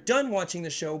when you're done watching the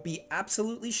show, be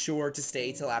absolutely sure to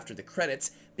stay till after the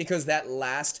credits, because that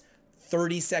last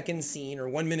 30-second scene or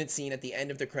 1-minute scene at the end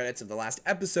of the credits of the last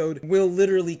episode will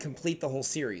literally complete the whole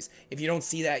series. If you don't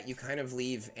see that, you kind of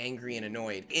leave angry and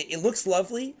annoyed. It looks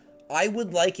lovely. I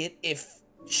would like it if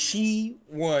she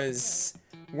was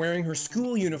wearing her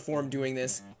school uniform doing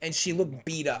this and she looked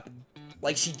beat up.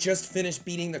 Like she just finished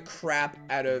beating the crap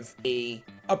out of a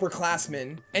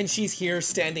upperclassman, and she's here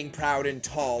standing proud and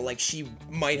tall like she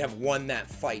might have won that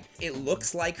fight. It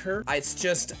looks like her. It's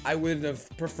just, I would have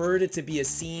preferred it to be a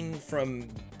scene from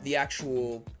the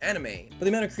actual anime. But the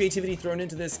amount of creativity thrown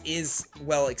into this is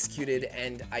well executed,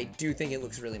 and I do think it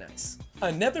looks really nice.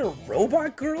 Another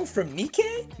robot girl from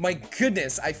Nikkei? My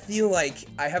goodness, I feel like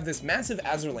I have this massive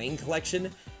Azur Lane collection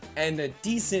and a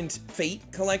decent Fate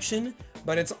collection,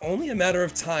 but it's only a matter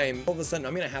of time. All of a sudden,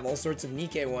 I'm gonna have all sorts of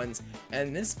Nikkei ones,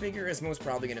 and this figure is most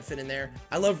probably gonna fit in there.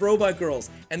 I love robot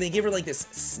girls, and they give her like this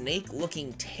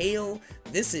snake-looking tail.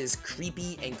 This is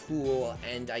creepy and cool,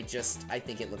 and I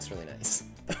think it looks really nice.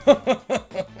 Oh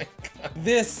my god.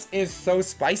 This is so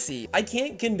spicy. I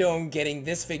can't condone getting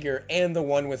this figure and the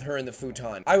one with her in the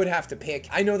futon. I would have to pick.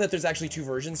 I know that there's actually 2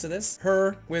 versions to this.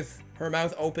 Her with her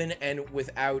mouth open and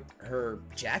without her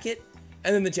jacket,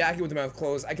 and then the jacket with the mouth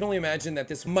closed. I can only imagine that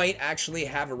this might actually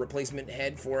have a replacement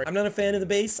head for it. I'm not a fan of the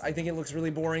base. I think it looks really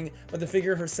boring, but the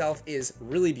figure herself is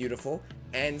really beautiful.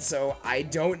 And so I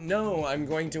don't know. I'm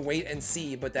going to wait and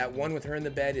see, but that one with her in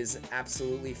the bed is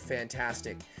absolutely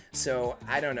fantastic. So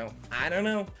I don't know.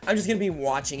 I'm just gonna be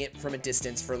watching it from a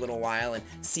distance for a little while and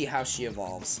see how she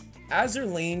evolves.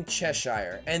 Azur Lane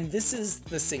Cheshire, and this is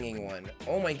the singing one.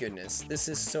 Oh my goodness, this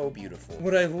is so beautiful.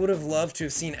 What I would have loved to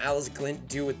have seen Alice Glint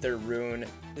do with their rune.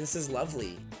 This is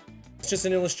lovely. It's just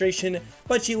an illustration,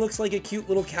 but she looks like a cute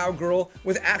little cowgirl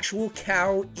with actual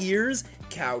cow ears,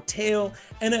 cow tail,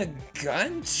 and a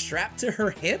gun strapped to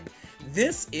her hip.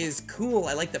 This is cool.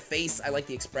 I like the face, I like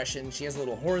the expression. She has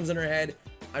little horns on her head.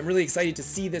 I'm really excited to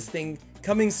see this thing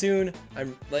coming soon.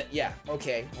 Yeah,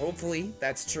 okay, hopefully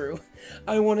that's true.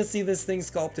 I want to see this thing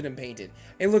sculpted and painted.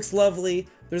 It looks lovely.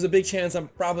 There's a big chance I'm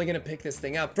probably going to pick this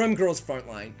thing up from Girls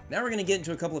Frontline. Now we're going to get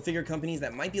into a couple of figure companies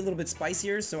that might be a little bit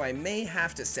spicier, so I may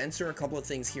have to censor a couple of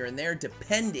things here and there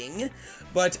depending,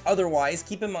 but otherwise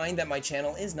keep in mind that my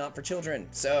channel is not for children,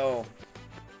 so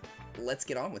let's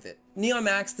get on with it. Neon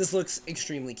Max, this looks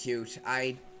extremely cute.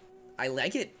 I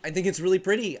like it. I think it's really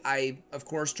pretty. I, of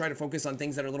course, try to focus on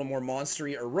things that are a little more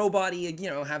monstery or robot-y, you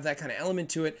know, have that kind of element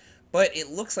to it, but it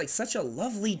looks like such a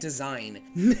lovely design.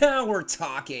 Now we're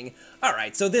talking. All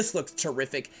right, so this looks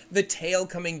terrific. The tail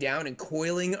coming down and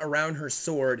coiling around her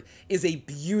sword is a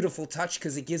beautiful touch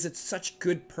because it gives it such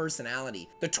good personality.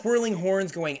 The twirling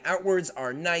horns going outwards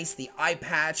are nice. The eye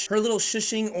patch, her little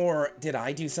shushing or did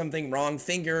I do something wrong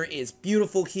finger is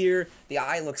beautiful here. The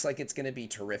eye looks like it's gonna be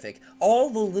terrific. All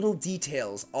the little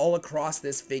details all across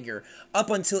this figure, up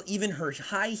until even her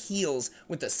high heels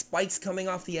with the spikes coming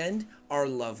off the end, are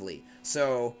lovely.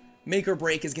 So make or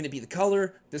break is going to be the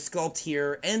color, the sculpt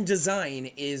here, and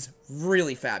design is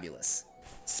really fabulous.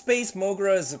 Space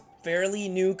Mogra is a fairly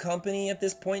new company at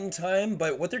this point in time,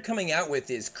 but what they're coming out with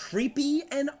is creepy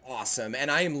and awesome, and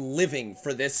I am living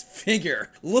for this figure.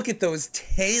 Look at those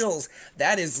tails.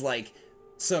 That is like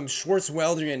some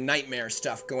Schwarzwalderian nightmare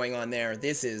stuff going on there.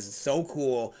 This is so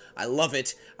cool. I love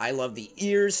it. I love the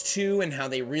ears too, and how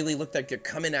they really look like they're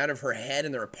coming out of her head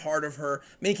and they're a part of her,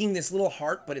 making this little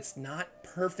heart, but it's not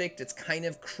perfect. It's kind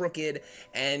of crooked,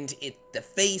 and the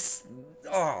face,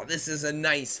 oh, this is a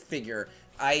nice figure.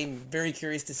 I'm very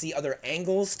curious to see other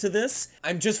angles to this.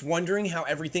 I'm just wondering how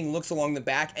everything looks along the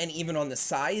back and even on the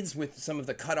sides with some of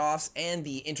the cutoffs and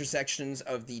the intersections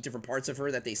of the different parts of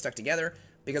her that they stuck together,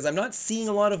 because I'm not seeing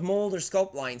a lot of mold or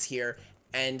sculpt lines here,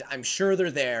 and I'm sure they're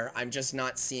there. I'm just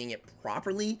not seeing it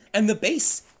properly. And the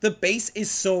base is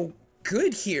so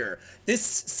good here. This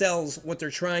sells what they're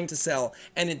trying to sell,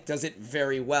 and it does it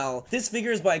very well. This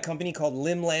figure is by a company called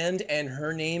Limland, and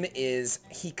her name is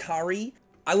Hikari.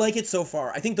 I like it so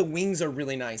far. I think the wings are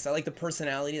really nice. I like the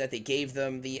personality that they gave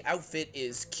them. The outfit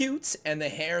is cute, and the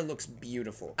hair looks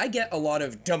beautiful. I get a lot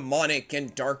of demonic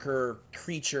and darker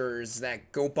creatures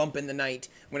that go bump in the night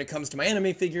when it comes to my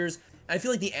anime figures. I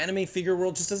feel like the anime figure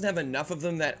world just doesn't have enough of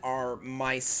them that are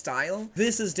my style.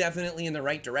 This is definitely in the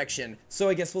right direction, so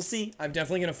I guess we'll see. I'm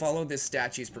definitely going to follow this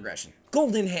statue's progression.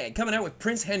 Golden Head, coming out with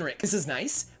Prince Henrik. This is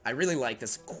nice. I really like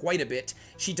this quite a bit.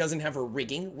 She doesn't have her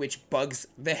rigging, which bugs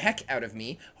the heck out of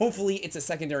me. Hopefully it's a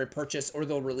secondary purchase or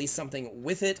they'll release something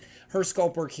with it. Her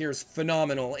sculpt work here is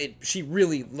phenomenal. She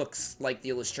really looks like the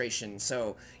illustration,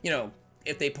 so, you know,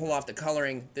 if they pull off the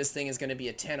coloring, this thing is going to be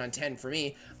a 10 on 10 for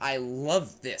me. I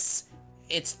love this.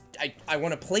 I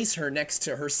want to place her next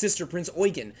to her sister Prince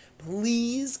Eugen.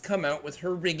 Please come out with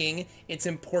her rigging. It's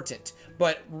important.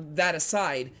 But that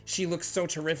aside, she looks so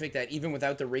terrific that even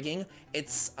without the rigging,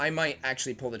 I might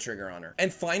actually pull the trigger on her.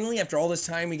 And finally, after all this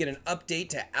time, we get an update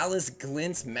to Alice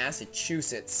Glint's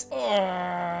Massachusetts.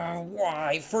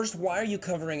 Why? First, why are you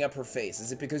covering up her face?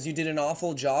 Is it because you did an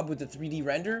awful job with the 3D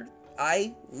render?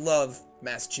 I love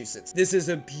Massachusetts. This is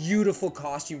a beautiful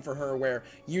costume for her where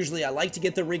usually I like to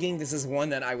get the rigging. This is one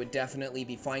that I would definitely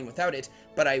be fine without it,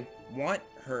 but I want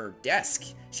her desk.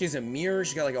 She has a mirror.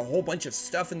 She's got like a whole bunch of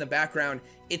stuff in the background.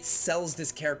 It sells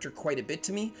this character quite a bit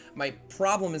to me. My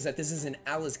problem is that this is an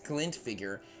Alice Glint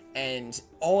figure, and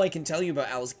all I can tell you about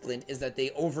Alice Glint is that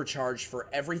they overcharge for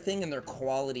everything and their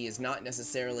quality is not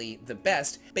necessarily the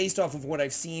best based off of what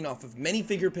I've seen off of many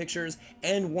figure pictures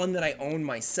and one that I own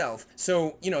myself.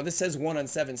 So, you know, this says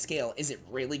 1/7 scale. Is it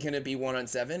really going to be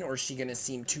 1/7 or is she going to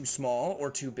seem too small or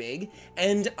too big?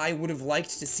 And I would have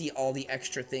liked to see all the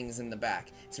extra things in the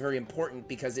back. It's very important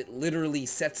because it literally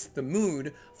sets the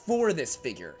mood for this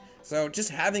figure. So just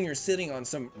having her sitting on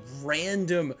some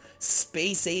random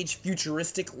space age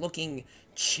futuristic looking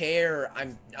chair,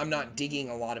 I'm not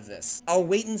digging a lot of this. I'll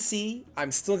wait and see.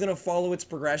 I'm still gonna follow its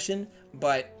progression,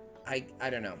 but I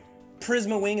don't know.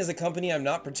 Prisma Wing is a company I'm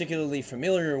not particularly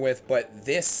familiar with, but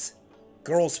this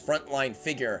girl's frontline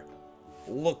figure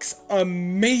looks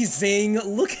amazing.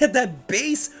 Look at that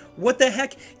base. What the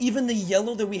heck? Even the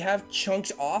yellow that we have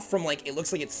chunked off from, like, it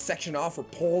looks like it's sectioned off or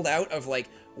pulled out of like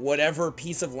whatever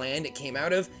piece of land it came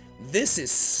out of. This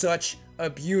is such a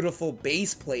beautiful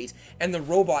base plate, and the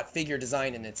robot figure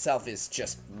design in itself is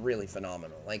just really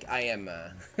phenomenal. Like, I am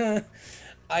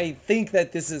I think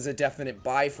that this is a definite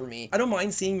buy for me. I don't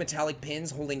mind seeing metallic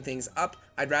pins holding things up.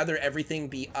 I'd rather everything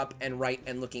be up and right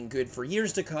and looking good for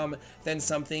years to come than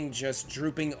something just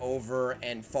drooping over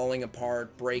and falling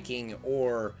apart, breaking,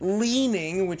 or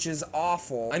leaning, which is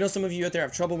awful. I know some of you out there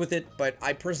have trouble with it, but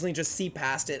I personally just see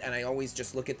past it and I always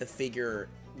just look at the figure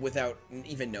without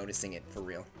even noticing it for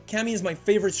real. Cammy is my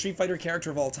favorite Street Fighter character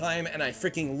of all time, and I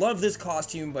freaking love this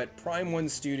costume, but Prime 1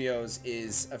 Studios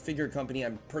is a figure company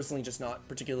I'm personally just not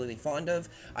particularly fond of.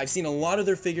 I've seen a lot of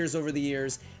their figures over the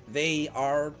years. They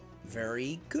are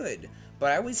very good,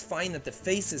 but I always find that the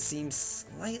faces seem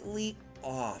slightly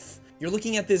off. You're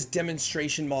looking at this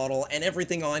demonstration model, and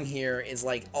everything on here is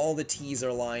like all the T's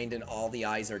are lined and all the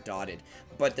I's are dotted.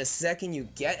 But the second you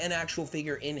get an actual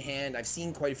figure in hand, I've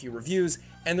seen quite a few reviews,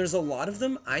 and there's a lot of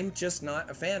them I'm just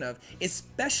not a fan of,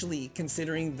 especially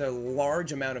considering the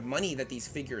large amount of money that these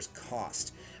figures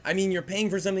cost. I mean, you're paying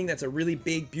for something that's a really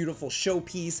big, beautiful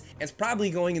showpiece. It's probably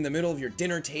going in the middle of your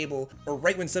dinner table, or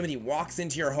right when somebody walks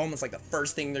into your home, it's like the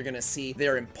first thing they're gonna see.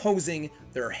 They're imposing,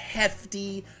 they're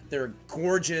hefty, they're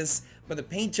gorgeous, but the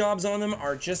paint jobs on them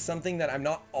are just something that I'm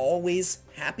not always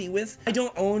happy with. I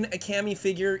don't own a Cammy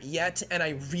figure yet, and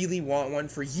I really want one.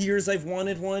 For years I've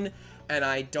wanted one, and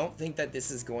I don't think that this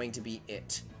is going to be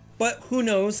it. But who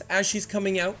knows, as she's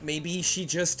coming out, maybe she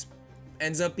just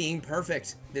ends up being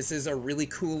perfect. This is a really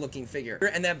cool looking figure,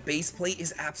 and that base plate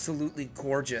is absolutely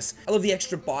gorgeous. I love the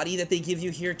extra body that they give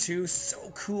you here too,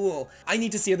 so cool. I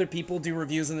need to see other people do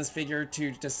reviews on this figure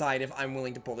to decide if I'm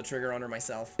willing to pull the trigger on her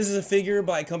myself. This is a figure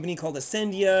by a company called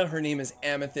Ascendia. Her name is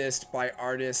Amethyst, by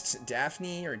artist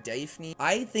Daphne or Daphne.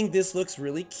 I think this looks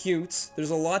really cute.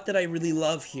 There's a lot that I really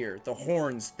love here. The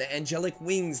horns, the angelic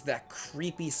wings, that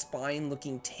creepy spine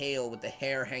looking tail with the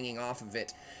hair hanging off of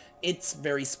it. It's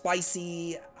very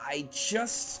spicy. I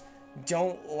just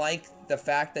don't like the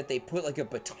fact that they put like a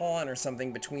baton or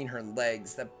something between her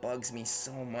legs. That bugs me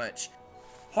so much.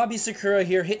 Hobby Sakura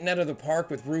here, hitting out of the park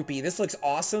with Rupee. This looks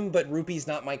awesome, but Rupee's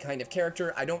not my kind of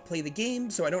character. I don't play the game,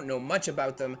 so I don't know much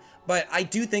about them, but I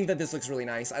do think that this looks really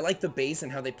nice. I like the base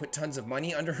and how they put tons of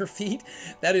money under her feet.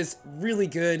 That is really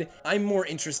good. I'm more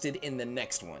interested in the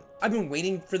next one. I've been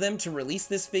waiting for them to release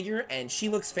this figure, and she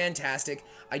looks fantastic.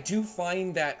 I do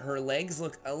find that her legs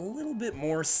look a little bit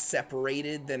more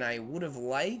separated than I would have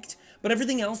liked, but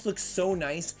everything else looks so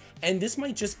nice, and this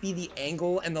might just be the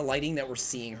angle and the lighting that we're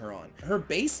seeing her on. Her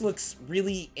base looks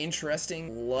really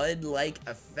interesting, blood-like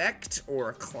effect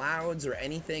or clouds or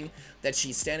anything that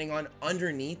she's standing on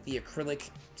underneath the acrylic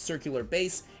circular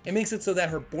base. It makes it so that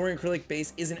her boring acrylic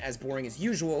base isn't as boring as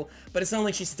usual, but it's not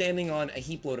like she's standing on a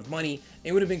heap load of money.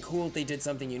 It would have been cool if they did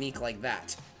something unique like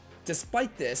that.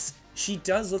 Despite this, she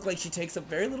does look like she takes up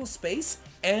very little space,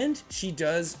 and she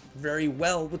does very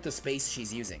well with the space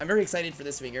she's using. I'm very excited for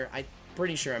this figure. I'm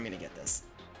pretty sure I'm gonna get this.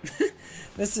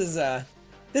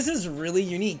 This is really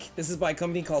unique. This is by a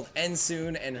company called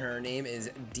Endsoon, and her name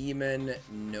is Demon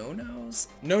No-Nose.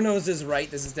 No-Nose is right,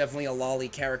 this is definitely a lolly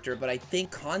character, but I think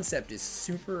concept is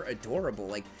super adorable.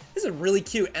 Like, this is really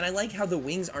cute, and I like how the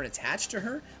wings aren't attached to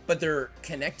her, but they're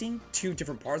connecting two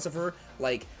different parts of her,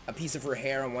 like a piece of her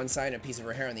hair on one side and a piece of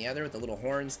her hair on the other with the little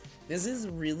horns. This is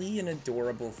really an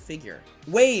adorable figure.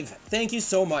 Wave, thank you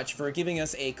so much for giving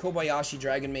us a Kobayashi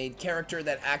Dragon Maid character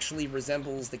that actually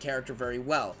resembles the character very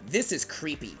well. This is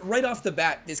creepy. Right off the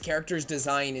bat, this character's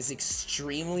design is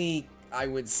extremely, I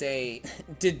would say,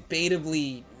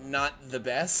 debatably not the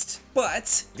best,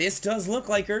 but this does look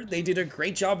like her. They did a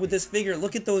great job with this figure.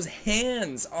 Look at those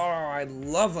hands. Oh, I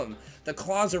love them. The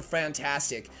claws are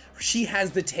fantastic. She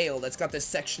has the tail that's got the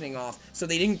sectioning off, so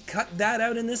they didn't cut that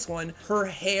out in this one. Her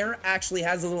hair actually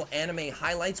has the little anime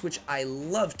highlights, which I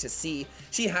love to see.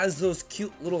 She has those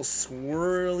cute little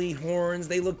swirly horns.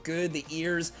 They look good. The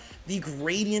ears, the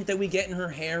gradient that we get in her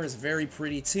hair is very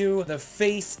pretty too. The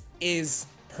face is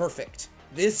perfect.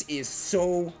 This is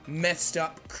so messed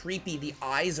up, creepy. The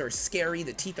eyes are scary,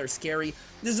 the teeth are scary.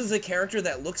 This is a character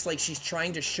that looks like she's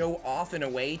trying to show off in a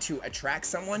way to attract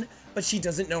someone, but she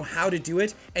doesn't know how to do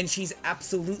it, and she's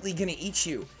absolutely gonna eat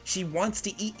you. She wants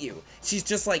to eat you. She's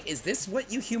just like, is this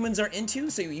what you humans are into?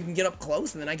 So you can get up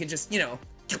close and then I could just, you know,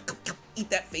 eat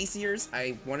that face of yours?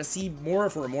 I want to see more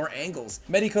of her, more angles.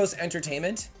 Medicos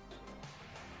Entertainment.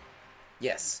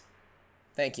 Yes.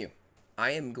 Thank you.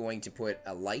 I am going to put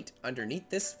a light underneath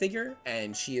this figure,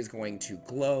 and she is going to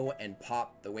glow and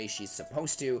pop the way she's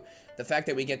supposed to. The fact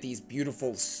that we get these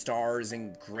beautiful stars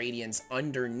and gradients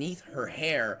underneath her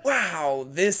hair. Wow,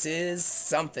 this is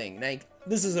something. Like,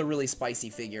 this is a really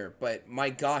spicy figure, but my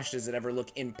gosh, does it ever look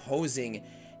imposing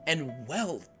and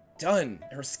well done.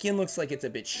 Her skin looks like it's a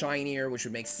bit shinier, which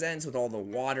would make sense with all the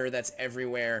water that's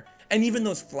everywhere. And even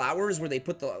those flowers where they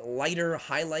put the lighter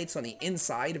highlights on the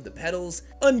inside of the petals.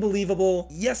 Unbelievable.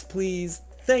 Yes, please.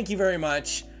 Thank you very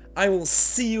much. I will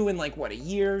see you in like, what, a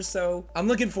year or so? I'm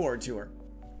looking forward to her.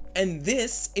 And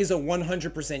this is a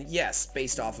 100% yes,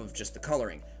 based off of just the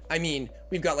coloring. I mean,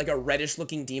 we've got like a reddish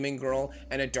looking demon girl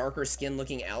and a darker skin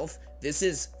looking elf. This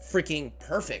is freaking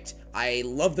perfect. I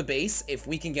love the base. If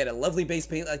we can get a lovely base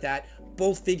plate like that,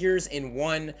 both figures in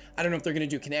one, I don't know if they're going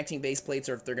to do connecting base plates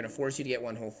or if they're going to force you to get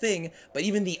one whole thing, but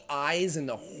even the eyes and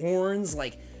the horns,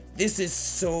 like, this is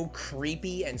so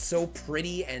creepy and so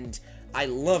pretty, and I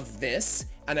love this,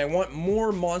 and I want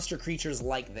more monster creatures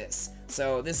like this.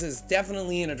 So this is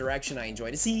definitely in a direction I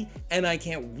enjoy to see, and I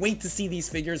can't wait to see these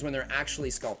figures when they're actually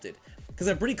sculpted, because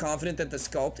I'm pretty confident that the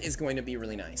sculpt is going to be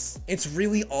really nice. It's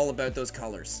really all about those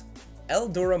colors.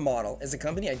 Eldora Model is a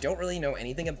company I don't really know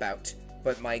anything about,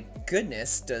 but my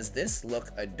goodness, does this look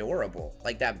adorable.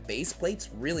 Like, that base plate's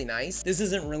really nice. This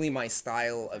isn't really my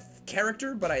style of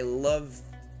character, but I love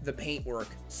the paintwork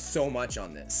so much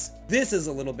on this. This is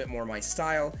a little bit more my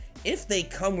style. If they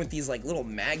come with these like little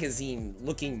magazine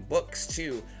looking books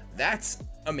too, that's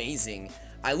amazing.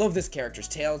 I love this character's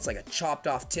tail. It's like a chopped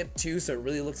off tip too, so it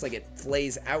really looks like it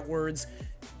flays outwards.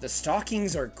 The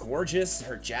stockings are gorgeous.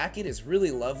 Her jacket is really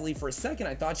lovely. For a second,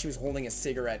 I thought she was holding a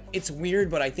cigarette. It's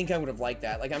weird, but I think I would have liked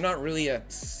that. Like, I'm not really a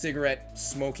cigarette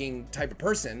smoking type of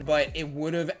person, but it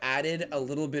would have added a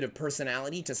little bit of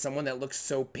personality to someone that looks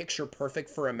so picture perfect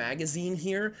for a magazine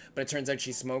here, but it turns out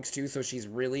she smokes too, so she's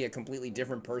really a completely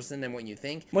different person than what you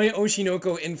think. My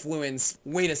Oshinoko influence.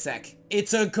 Wait a sec.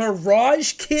 It's a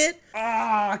garage kit?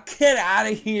 Ah, get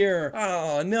out of here.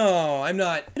 Oh, no,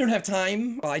 I don't have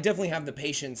time. Well, I definitely have the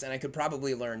patience and I could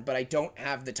probably learn, but I don't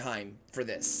have the time for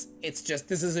this. It's just,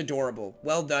 this is adorable.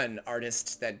 Well done,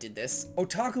 artists that did this.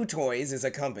 Otaku Toys is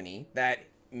a company that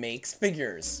makes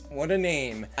figures. What a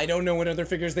name. I don't know what other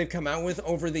figures they've come out with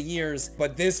over the years,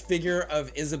 but this figure of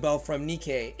Isabelle from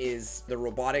Nikkei is, the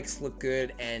robotics look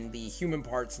good and the human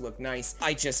parts look nice.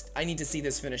 I need to see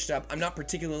this finished up. I'm not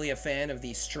particularly a fan of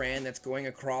the strand that's going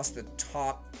across the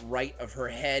top right of her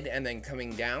head and then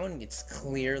coming down. It's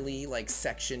clearly like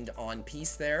sectioned on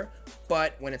piece there,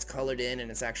 but when it's colored in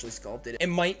and it's actually sculpted, it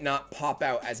might not pop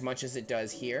out as much as it does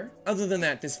here. Other than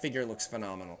that, this figure looks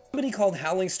phenomenal. Somebody called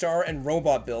Howling Star and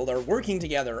Robot robot build are working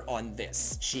together on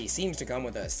this. She seems to come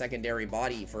with a secondary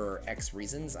body for X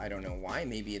reasons. I don't know why.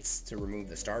 Maybe it's to remove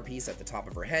the star piece at the top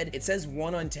of her head. It says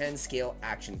 1/10 scale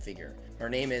action figure. Her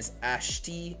name is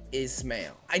Ashti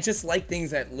Ismail. I just like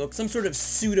things that look some sort of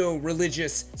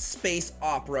pseudo-religious space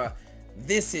opera.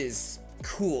 This is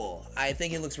cool. I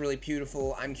think it looks really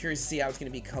beautiful. I'm curious to see how it's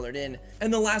going to be colored in.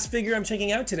 And the last figure I'm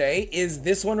checking out today is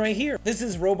this one right here. This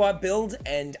is robot build,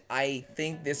 and I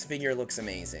think this figure looks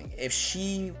amazing. If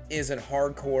she is a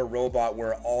hardcore robot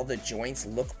where all the joints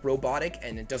look robotic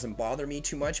and it doesn't bother me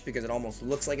too much because it almost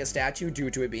looks like a statue due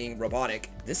to it being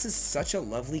robotic, this is such a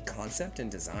lovely concept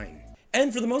and design.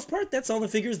 And for the most part, that's all the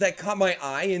figures that caught my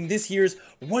eye in this year's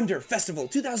Wonder Festival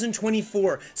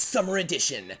 2024 Summer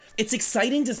Edition. It's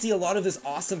exciting to see a lot of this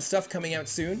awesome stuff coming out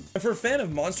soon. And for a fan of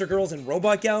monster girls and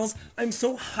robot gals, I'm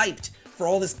so hyped for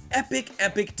all this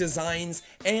epic designs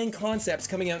and concepts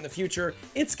coming out in the future.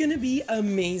 It's gonna be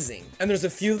amazing. And there's a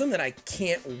few of them that I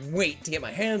can't wait to get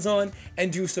my hands on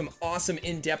and do some awesome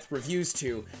in-depth reviews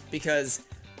to, because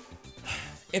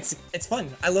it's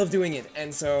fun. I love doing it,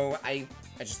 and so I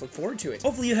just look forward to it.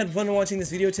 Hopefully you had fun watching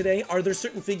this video today. Are there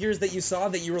certain figures that you saw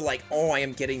that you were like, oh, I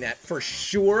am getting that for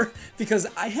sure? Because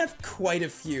I have quite a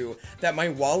few that my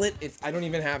wallet, I don't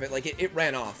even have it. Like, it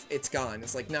ran off. It's gone.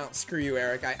 It's like, no, screw you,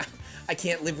 Eric. I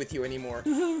can't live with you anymore.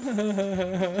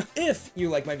 If you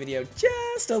like my video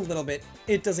just a little bit,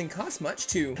 it doesn't cost much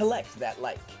to collect that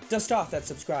like, dust off that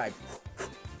subscribe,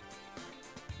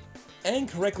 and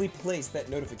correctly place that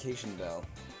notification bell.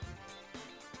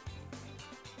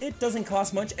 It doesn't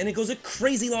cost much, and it goes a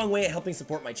crazy long way at helping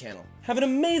support my channel. Have an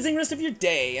amazing rest of your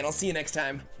day, and I'll see you next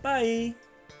time. Bye!